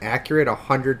 100% accurate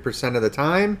 100% of the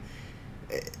time.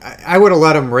 I would have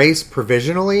let them race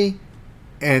provisionally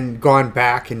and gone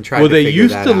back and tried to figure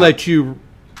that out. Well,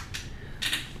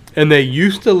 they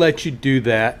used to let you do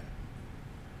that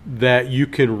you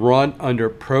can run under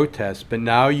protest, but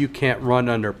now you can't run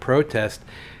under protest.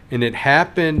 And it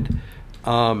happened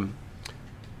to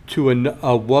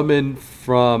a woman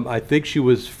from, I think she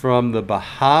was from the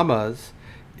Bahamas,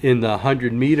 in the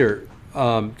 100-meter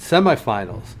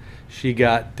semifinals. She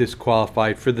got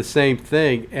disqualified for the same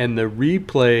thing, and the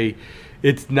replay,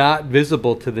 it's not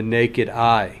visible to the naked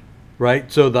eye,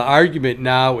 right? So the argument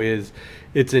now is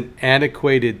it's an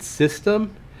antiquated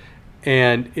system,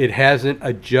 and it hasn't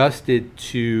adjusted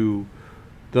to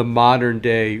the modern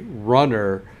day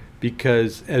runner,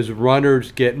 because as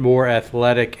runners get more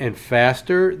athletic and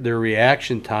faster, their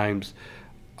reaction times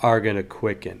are going to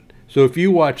quicken. So if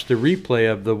you watch the replay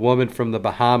of the woman from the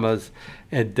Bahamas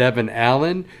and Devin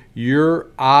Allen, your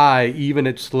eye, even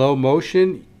at slow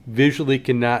motion, visually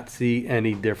cannot see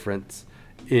any difference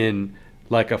in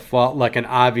like an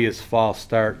obvious false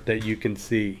start that you can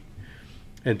see.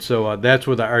 And so that's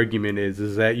where the argument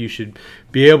is that you should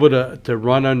be able to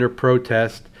run under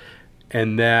protest,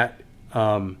 and that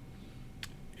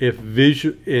if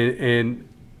visual and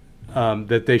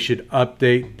that they should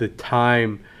update the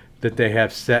time that they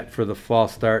have set for the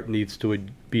false start needs to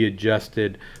be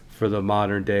adjusted for the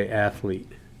modern day athlete.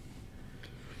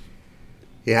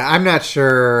 Yeah, I'm not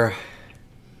sure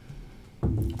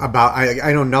about.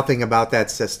 I know nothing about that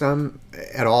system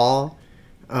at all.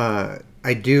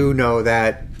 I do know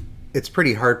that it's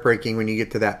pretty heartbreaking when you get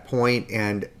to that point,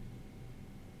 and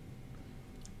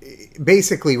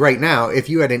basically right now, if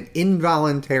you had an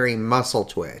involuntary muscle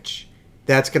twitch,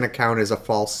 that's going to count as a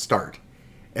false start,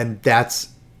 and that's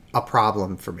a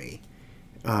problem for me.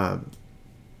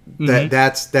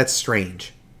 That's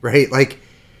strange, right? Like,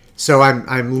 so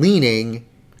I'm leaning,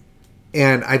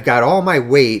 and I've got all my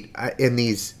weight in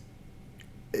these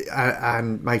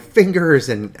on my fingers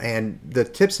and the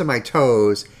tips of my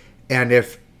toes, and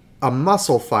if a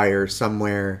muscle fires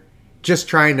somewhere, just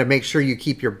trying to make sure you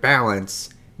keep your balance,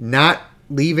 not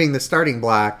leaving the starting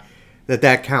block,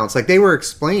 that counts. Like they were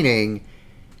explaining,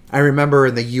 I remember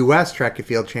in the U.S. Track and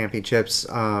Field Championships,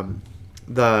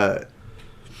 the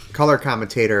color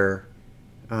commentator,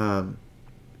 oh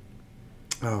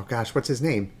gosh, what's his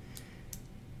name?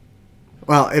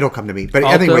 Well, it'll come to me. But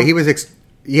Also, anyway, he was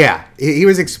he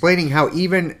was explaining how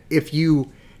even if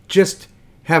you just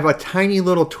have a tiny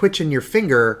little twitch in your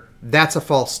finger, that's a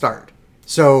false start.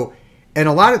 So, and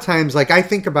a lot of times, like I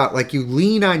think about, like you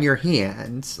lean on your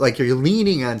hands, like you're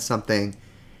leaning on something,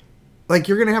 like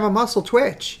you're going to have a muscle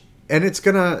twitch. And it's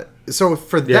going to, so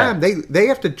for them, they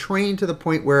have to train to the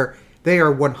point where they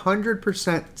are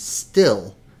 100%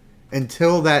 still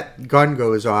until that gun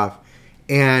goes off.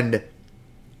 And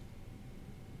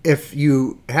if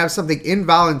you have something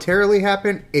involuntarily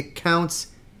happen, it counts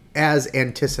as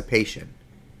anticipation,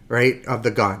 right, of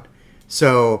the gun.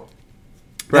 So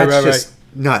that's just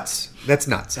nuts. That's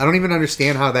nuts. I don't even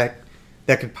understand how that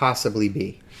could possibly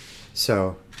be.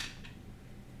 So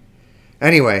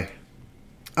anyway,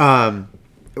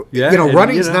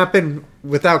 running's not been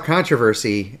without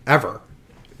controversy ever,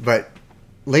 but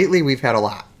lately we've had a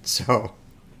lot. So.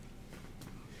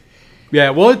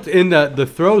 Yeah, well, it's in the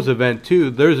throws event,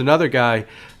 too. There's another guy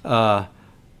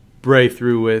Bray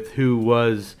threw with who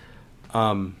was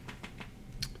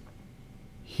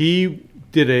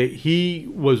he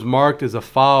was marked as a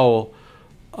foul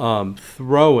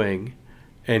throwing,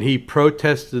 and he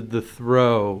protested the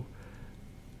throw,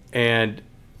 and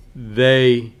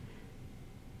they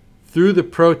through the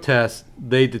protest,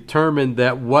 they determined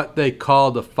that what they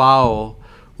called a foul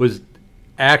was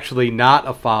actually not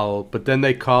a foul, but then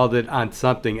they called it on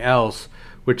something else,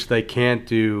 which they can't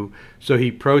do. So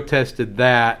he protested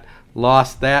that,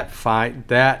 lost that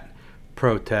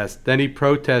protest. Then he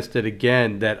protested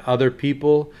again that other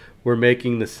people were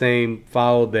making the same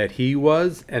foul that he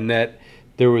was, and that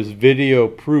there was video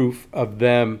proof of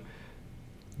them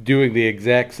doing the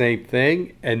exact same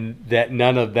thing, and that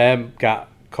none of them got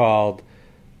called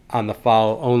on the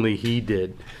foul, only he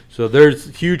did. So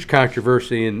there's huge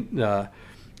controversy in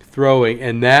throwing,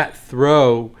 and that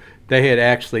throw they had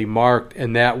actually marked,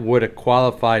 and that would have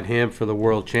qualified him for the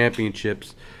World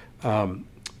Championships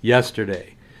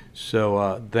yesterday.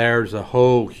 So there's a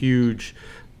whole huge,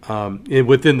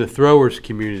 within the throwers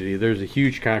community, there's a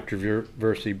huge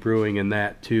controversy brewing in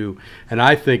that too. And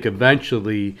I think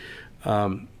eventually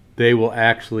they will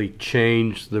actually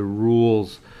change the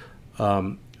rules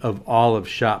of all of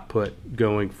shot put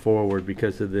going forward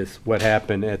because of this, what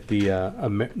happened at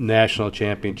the national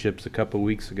championships a couple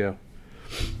weeks ago.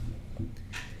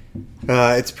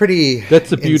 It's pretty. That's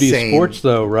the beauty insane. of sports,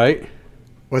 though, right?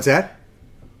 What's that?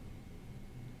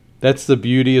 That's the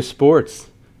beauty of sports.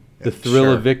 The thrill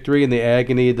Sure. of victory and the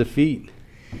agony of defeat.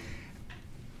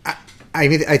 I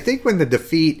mean, I think when the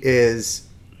defeat is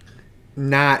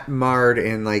not marred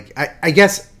in, like, I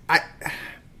guess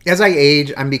as I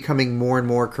age, I'm becoming more and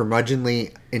more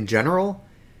curmudgeonly in general.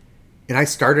 And I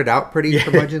started out pretty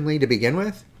curmudgeonly to begin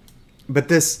with. But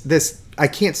this I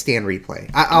can't stand replay.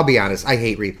 I'll be honest. I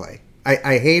hate replay.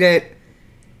 I hate it.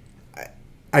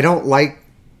 I don't like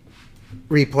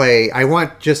replay. I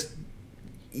want just,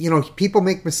 people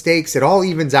make mistakes. It all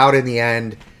evens out in the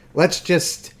end. Let's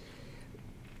just...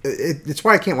 It's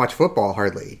why I can't watch football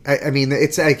hardly. I mean,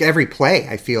 it's like every play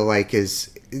I feel like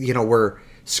is, we're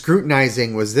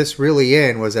scrutinizing, was this really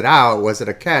in? Was it out? Was it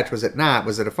a catch? Was it not?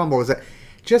 Was it a fumble? Was it...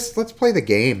 Just let's play the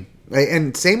game.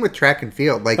 And same with track and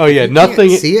field. Like, if you nothing.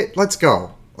 can't see it, let's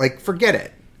go. Like, forget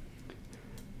it.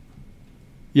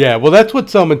 Yeah, well, that's what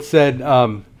someone said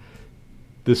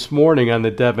this morning on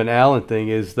the Devin Allen thing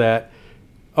is that,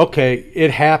 okay,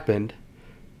 it happened.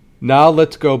 Now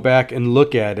let's go back and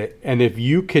look at it. And if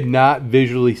you could not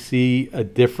visually see a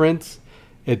difference,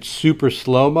 it's super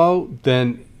slow-mo,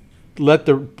 then let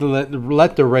the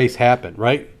race happen,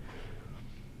 right?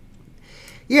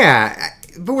 Yeah,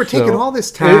 but we're taking all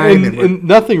this time. And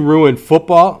nothing ruined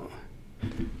football.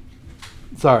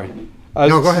 Sorry. I was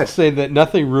No, go ahead. saying that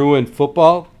nothing ruined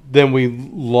football, then we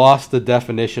lost the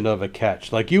definition of a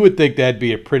catch. Like, you would think that'd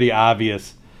be a pretty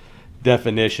obvious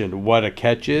definition, what a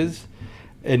catch is.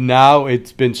 And now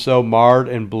it's been so marred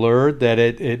and blurred that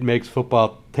it makes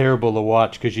football terrible to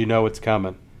watch because you know it's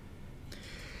coming.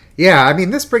 Yeah, I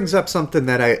mean, this brings up something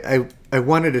that I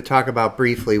wanted to talk about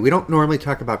briefly. We don't normally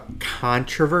talk about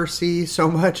controversy so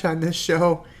much on this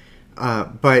show,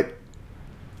 but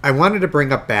I wanted to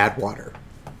bring up Badwater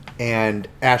and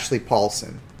Ashley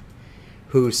Paulson,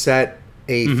 who set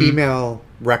a female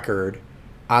record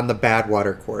on the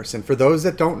Badwater course. And for those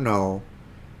that don't know,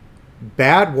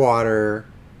 Badwater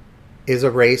is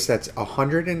a race that's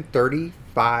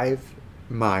 135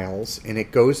 miles, and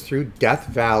it goes through Death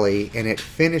Valley, and it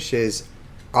finishes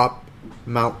up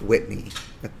Mount Whitney.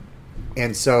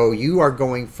 And so you are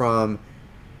going from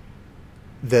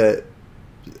up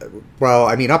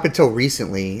until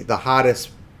recently, the hottest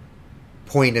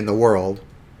point in the world.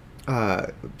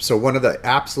 So one of the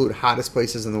absolute hottest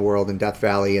places in the world in Death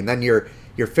Valley, and then you're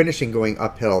finishing going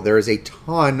uphill. There is a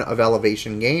ton of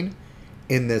elevation gain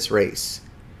in this race.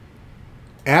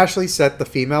 Ashley set the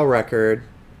female record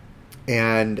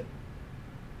and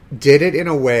did it in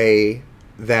a way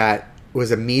that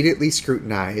was immediately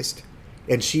scrutinized,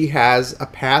 and she has a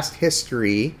past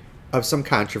history of some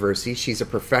controversy. She's a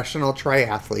professional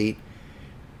triathlete,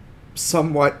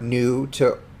 somewhat new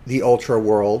to the ultra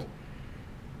world,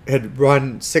 had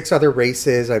run 6 other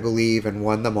races, I believe, and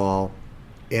won them all.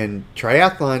 In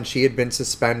triathlon, she had been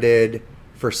suspended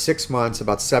for 6 months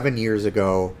about 7 years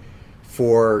ago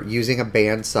for using a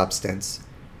banned substance.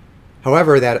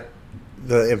 However,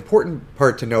 the important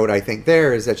part to note, I think,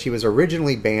 there is that she was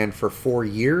originally banned for 4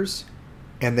 years,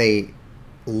 and they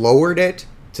lowered it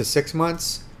to 6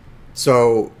 months.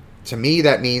 So, to me,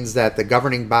 that means that the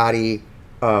governing body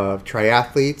of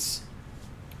triathletes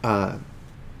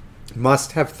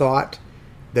must have thought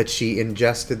that she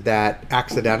ingested that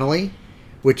accidentally,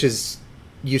 which is,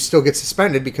 you still get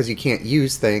suspended because you can't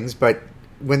use things, but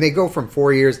when they go from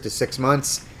 4 years to 6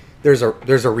 months, there's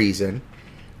a reason.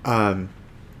 And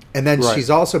then Right. she's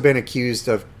also been accused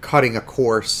of cutting a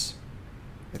course.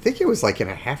 I think it was like in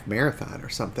a half marathon or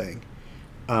something.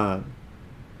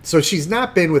 So she's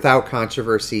not been without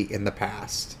controversy in the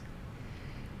past.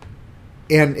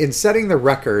 And in setting the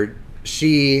record,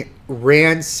 she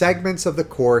ran segments of the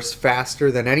course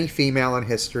faster than any female in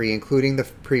history, including the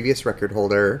previous record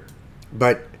holder.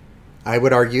 But I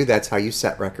would argue that's how you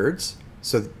set records.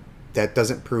 So that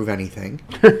doesn't prove anything.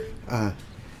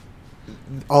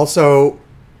 Also,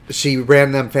 she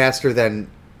ran them faster than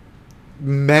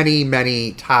many,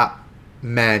 many top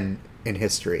men in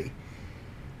history.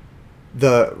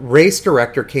 The race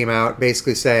director came out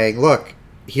basically saying, look,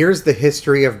 here's the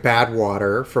history of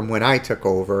Badwater from when I took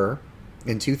over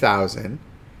in 2000.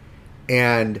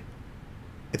 And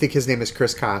I think his name is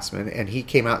Chris Kosman. And he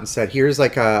came out and said, here's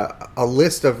like a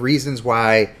list of reasons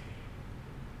why,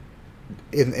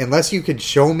 unless you could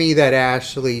show me that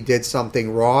Ashley did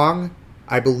something wrong,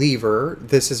 I believe her.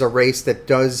 This is a race that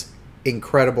does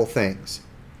incredible things.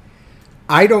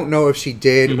 I don't know if she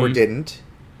did or didn't.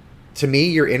 To me,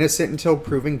 you're innocent until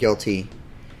proven guilty.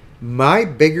 My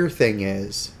bigger thing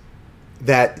is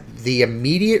that the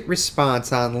immediate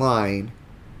response online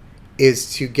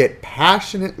is to get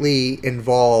passionately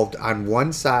involved on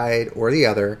one side or the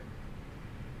other.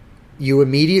 You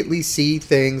immediately see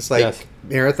things like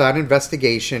Marathon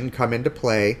Investigation come into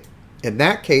play. In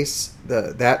that case,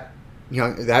 that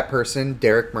person,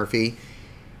 Derek Murphy,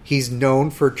 he's known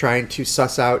for trying to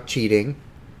suss out cheating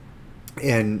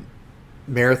and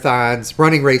marathons,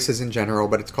 running races in general,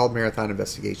 but it's called Marathon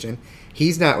Investigation.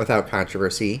 He's not without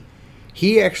controversy.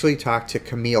 He actually talked to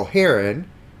Camille Herron,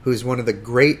 who's one of the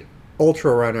great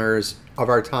ultra runners of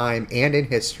our time and in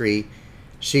history.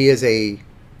 She is a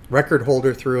record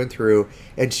holder through and through,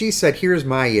 and she said, here's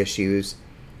my issues.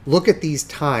 Look at these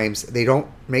times. They don't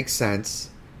make sense.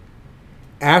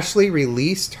 Ashley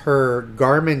released her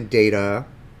Garmin data.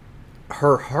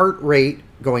 Her heart rate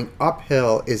going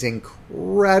uphill is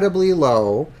incredibly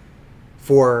low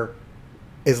for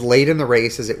as late in the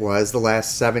race as it was, the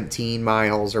last 17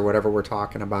 miles or whatever we're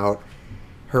talking about.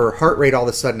 Her heart rate all of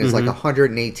a sudden is like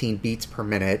 118 beats per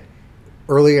minute.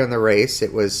 Earlier in the race,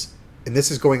 it was, and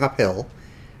this is going uphill.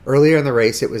 Earlier in the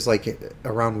race, it was like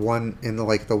around the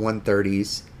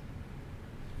 130s.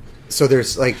 So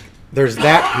there's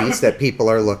that piece that people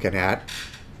are looking at.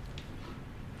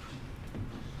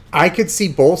 I could see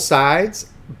both sides,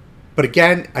 but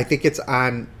again, I think it's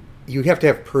on, you have to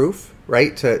have proof,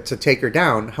 right, to take her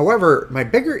down. However, my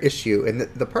bigger issue, and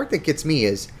the part that gets me,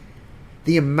 is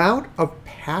the amount of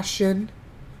passion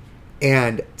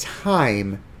and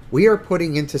time we are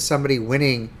putting into somebody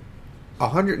winning a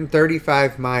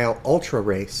 135-mile ultra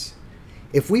race.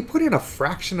 If we put in a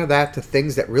fraction of that to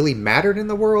things that really mattered in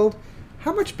the world,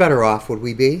 how much better off would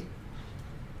we be?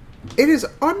 It is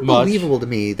unbelievable to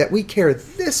me that we care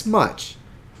this much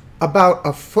about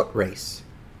a foot race.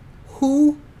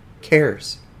 Who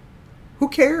cares? Who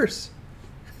cares?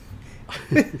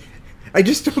 I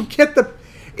just don't get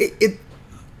it.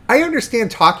 I understand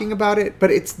talking about it,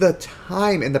 but it's the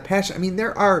time and the passion. I mean,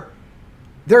 there are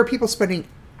people spending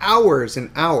hours and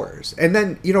hours. And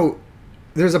then,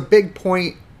 there's a big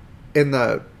point in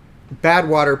the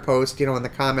Badwater post, in the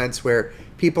comments where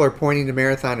people are pointing to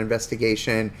Marathon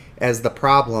Investigation as the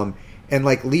problem and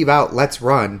leave out Let's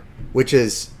Run, which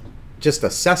is just a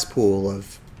cesspool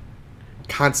of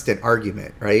constant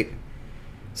argument, right?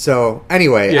 So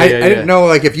anyway, I didn't know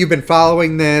if you've been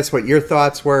following this, what your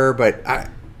thoughts were, but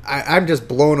I'm just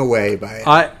blown away by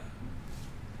it.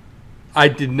 I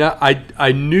did not.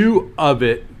 I knew of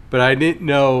it, but I didn't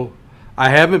know. I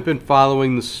haven't been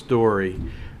following the story.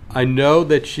 I know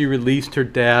that she released her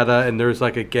data, and there's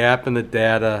a gap in the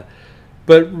data.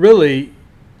 But really,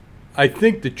 I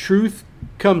think the truth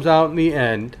comes out in the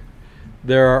end.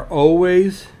 There are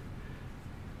always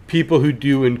people who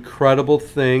do incredible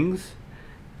things.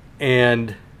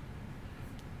 And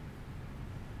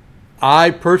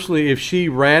I personally, if she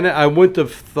ran it, I wouldn't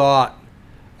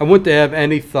have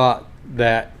any thought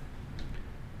that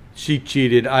she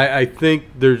cheated. I think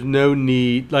there's no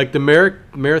need. The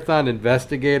Marathon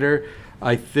Investigator,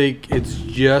 I think it's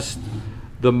just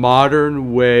the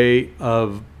modern way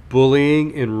of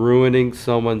bullying and ruining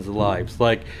someone's lives.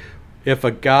 If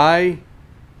a guy,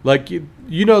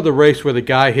 the race where the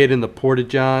guy hid in the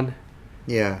Porta-John?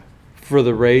 Yeah. For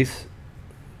the race,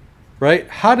 right?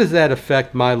 How does that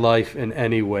affect my life in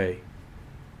any way?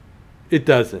 It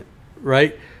doesn't,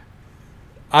 right?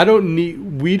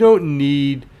 We don't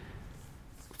need,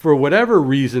 for whatever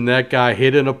reason, that guy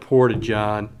hit in a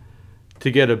Porta-John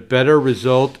to get a better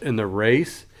result in the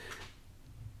race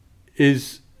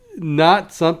is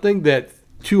not something that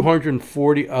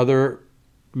 240 other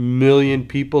million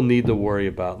people need to worry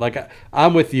about.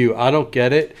 I'm with you. I don't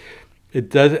get it. It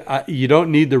does. You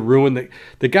don't need to ruin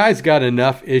the guy's got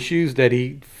enough issues that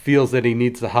he feels that he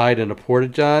needs to hide in a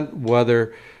porta-john,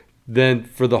 whether than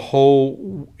for the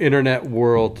whole internet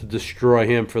world to destroy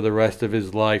him for the rest of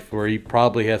his life, where he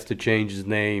probably has to change his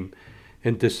name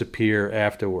and disappear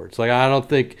afterwards. Like, I don't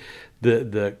think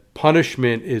the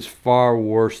punishment is far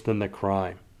worse than the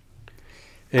crime.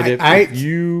 And if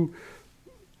you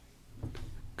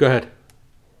go ahead.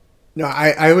 No,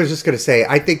 I was just going to say,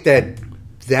 I think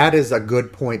that is a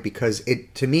good point, because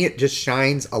to me, it just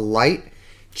shines a light.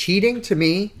 Cheating, to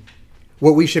me,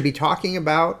 what we should be talking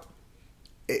about,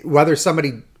 whether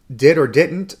somebody did or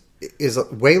didn't, is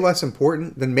way less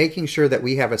important than making sure that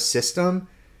we have a system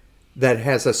that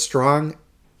has a strong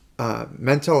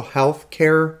mental health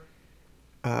care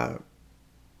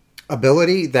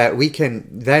ability, that we can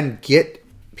then get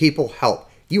people help.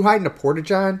 You hide in a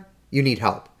porta-john, you need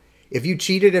help. If you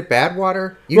cheated at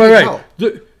Badwater, you need help.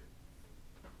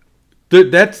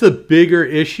 That's the bigger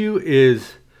issue,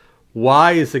 is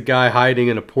why is the guy hiding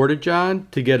in a porta-john?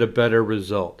 To get a better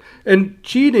result. And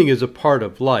cheating is a part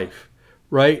of life,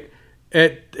 right?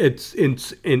 It's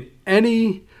in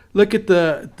any... Look at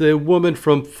the woman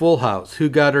from Full House who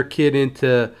got her kid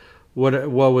into, what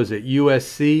was it,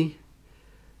 USC,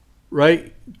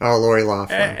 right? Oh, Lori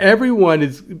Loughlin. Everyone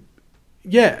is...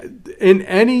 Yeah, in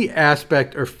any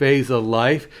aspect or phase of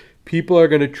life, people are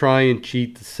going to try and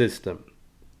cheat the system,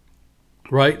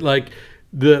 right? Like,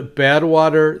 the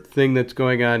Badwater thing that's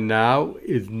going on now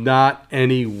is not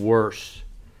any worse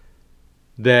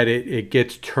that it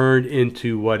gets turned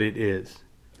into what it is.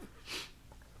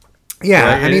 Yeah,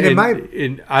 right? I mean,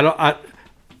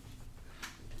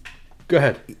 go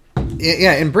ahead.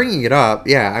 Yeah, and bringing it up,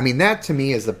 yeah, I mean, that to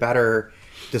me is the better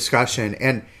discussion.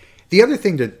 And the other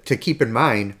thing to keep in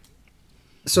mind,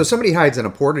 so somebody hides in a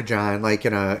porta-john, like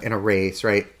in a race,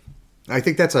 right? I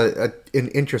think that's an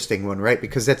interesting one, right?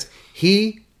 Because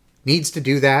he needs to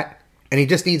do that, and he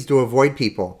just needs to avoid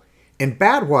people. In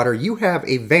Badwater, you have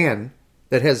a van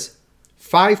that has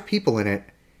 5 people in it,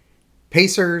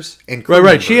 pacers and crew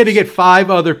members. She had to get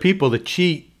 5 other people to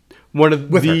cheat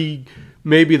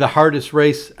maybe the hardest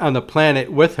race on the planet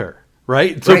with her.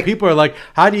 Right? So people are like,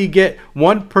 how do you get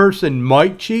one person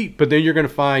might cheat, but then you're going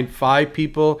to find 5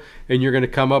 people and you're going to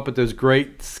come up with this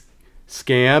great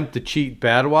scam to cheat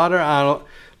Badwater?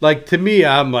 To me,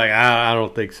 I'm like, I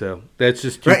don't think so. That's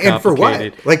just too complicated. And for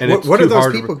what? Like, what do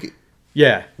those people get?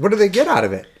 Yeah. What do they get out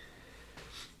of it?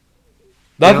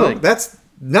 Nothing. That's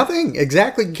nothing.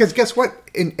 Exactly. Because guess what?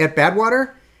 At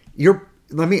Badwater,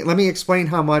 let me explain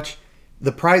how much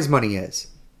the prize money is.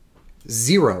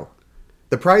 0.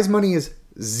 The prize money is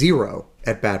 0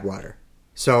 at Badwater.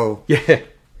 So, yeah.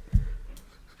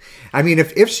 I mean,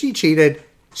 if she cheated,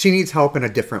 she needs help in a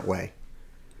different way.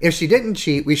 If she didn't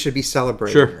cheat, we should be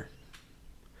celebrating her.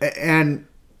 And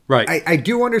right. I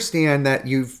do understand that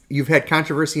you've had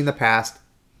controversy in the past,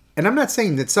 and I'm not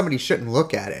saying that somebody shouldn't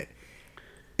look at it.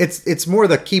 It's more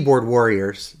the keyboard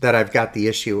warriors that I've got the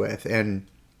issue with, and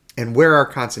where our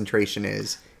concentration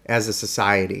is as a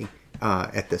society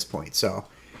at this point. So,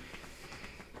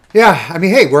 yeah, I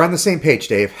mean, hey, we're on the same page,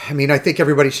 Dave. I mean, I think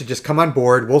everybody should just come on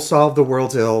board. We'll solve the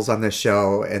world's ills on this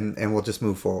show, and we'll just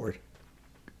move forward.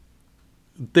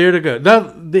 There to go.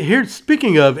 Now, here,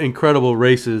 speaking of incredible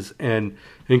races and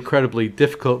incredibly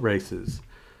difficult races,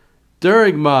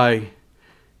 during my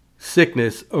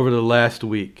sickness over the last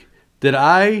week, did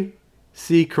I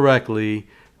see correctly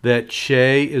that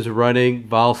Shay is running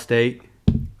Vol State?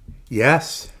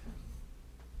 Yes.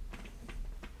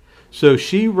 So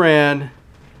she ran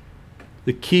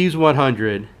the Keys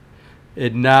 100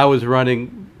 and now is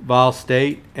running Vol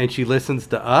State, and she listens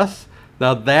to us?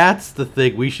 Now that's the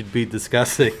thing we should be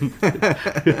discussing.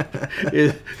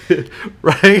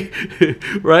 Right?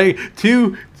 Right?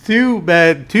 Two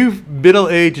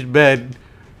middle-aged men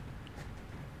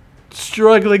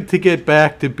struggling to get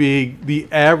back to being the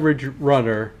average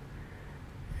runner,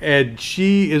 and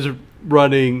she is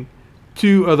running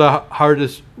 2 of the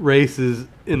hardest races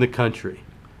in the country.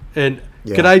 And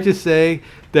can I just say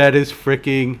that is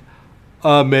freaking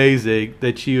amazing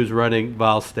that she was running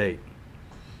Vol State.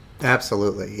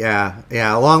 Absolutely, yeah.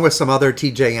 Along with some other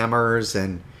TJMers,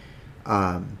 and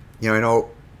I know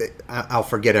I'll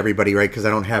forget everybody, right? Because I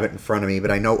don't have it in front of me,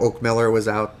 but I know Oak Miller was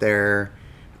out there.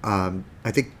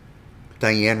 I think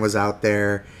Diane was out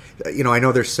there. I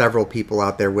know there's several people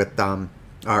out there with them,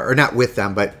 or not with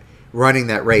them, but running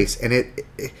that race. And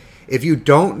if you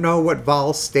don't know what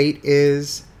Vol State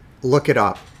is, look it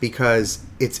up, because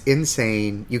it's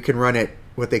insane. You can run it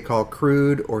what they call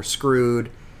crewed or screwed.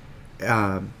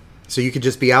 So you could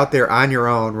just be out there on your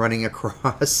own running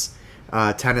across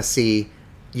Tennessee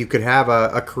you could have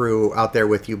a crew out there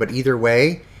with you, but either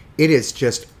way, it is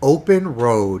just open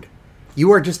road.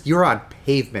 You're on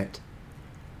pavement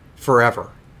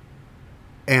forever.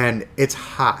 And it's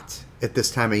hot at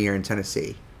this time of year in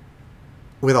Tennessee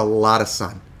with a lot of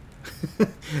sun.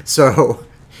 So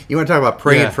you want to talk about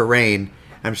praying Yeah. for rain.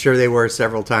 I'm sure they were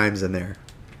several times in there.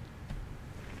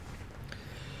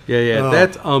 Yeah, Oh.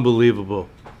 that's unbelievable.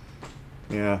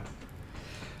 Yeah.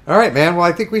 All right, man. Well,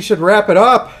 I think we should wrap it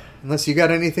up unless you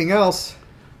got anything else.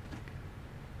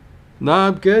 No,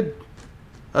 I'm good.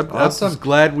 I'm Awesome. just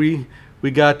glad we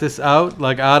got this out.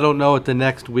 Like, I don't know what the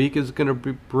next week is going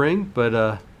to bring,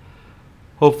 but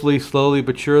hopefully, slowly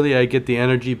but surely, I get the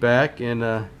energy back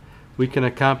and we can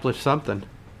accomplish something.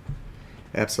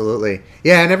 Absolutely.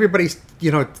 Yeah, and everybody's,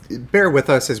 bear with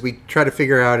us as we try to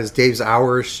figure out as Dave's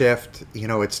hours shift.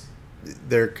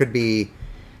 There could be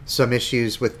some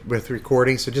issues with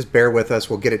recording, so just bear with us.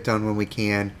 We'll get it done when we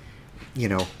can.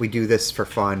 We do this for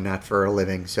fun, not for a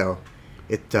living, so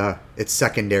it's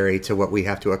secondary to what we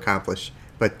have to accomplish.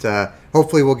 But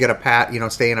hopefully we'll get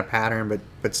stay in a pattern,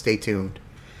 but stay tuned.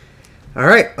 All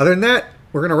right, other than that,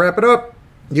 we're going to wrap it up.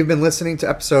 You've been listening to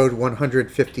episode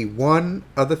 151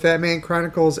 of the Fat Man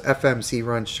Chronicles, FMC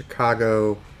Run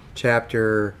Chicago,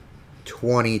 chapter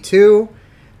 22.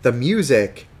 The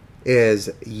music is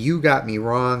You Got Me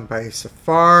Wrong by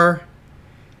Safar.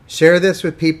 Share this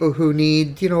with people who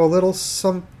need, a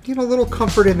little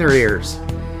comfort in their ears.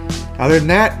 Other than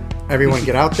that, everyone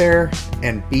get out there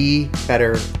and be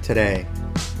better today.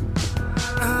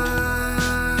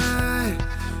 I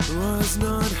was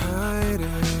not hiding.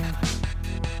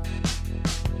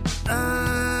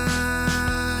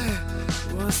 I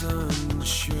was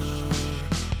unsure.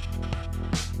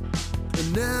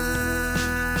 And now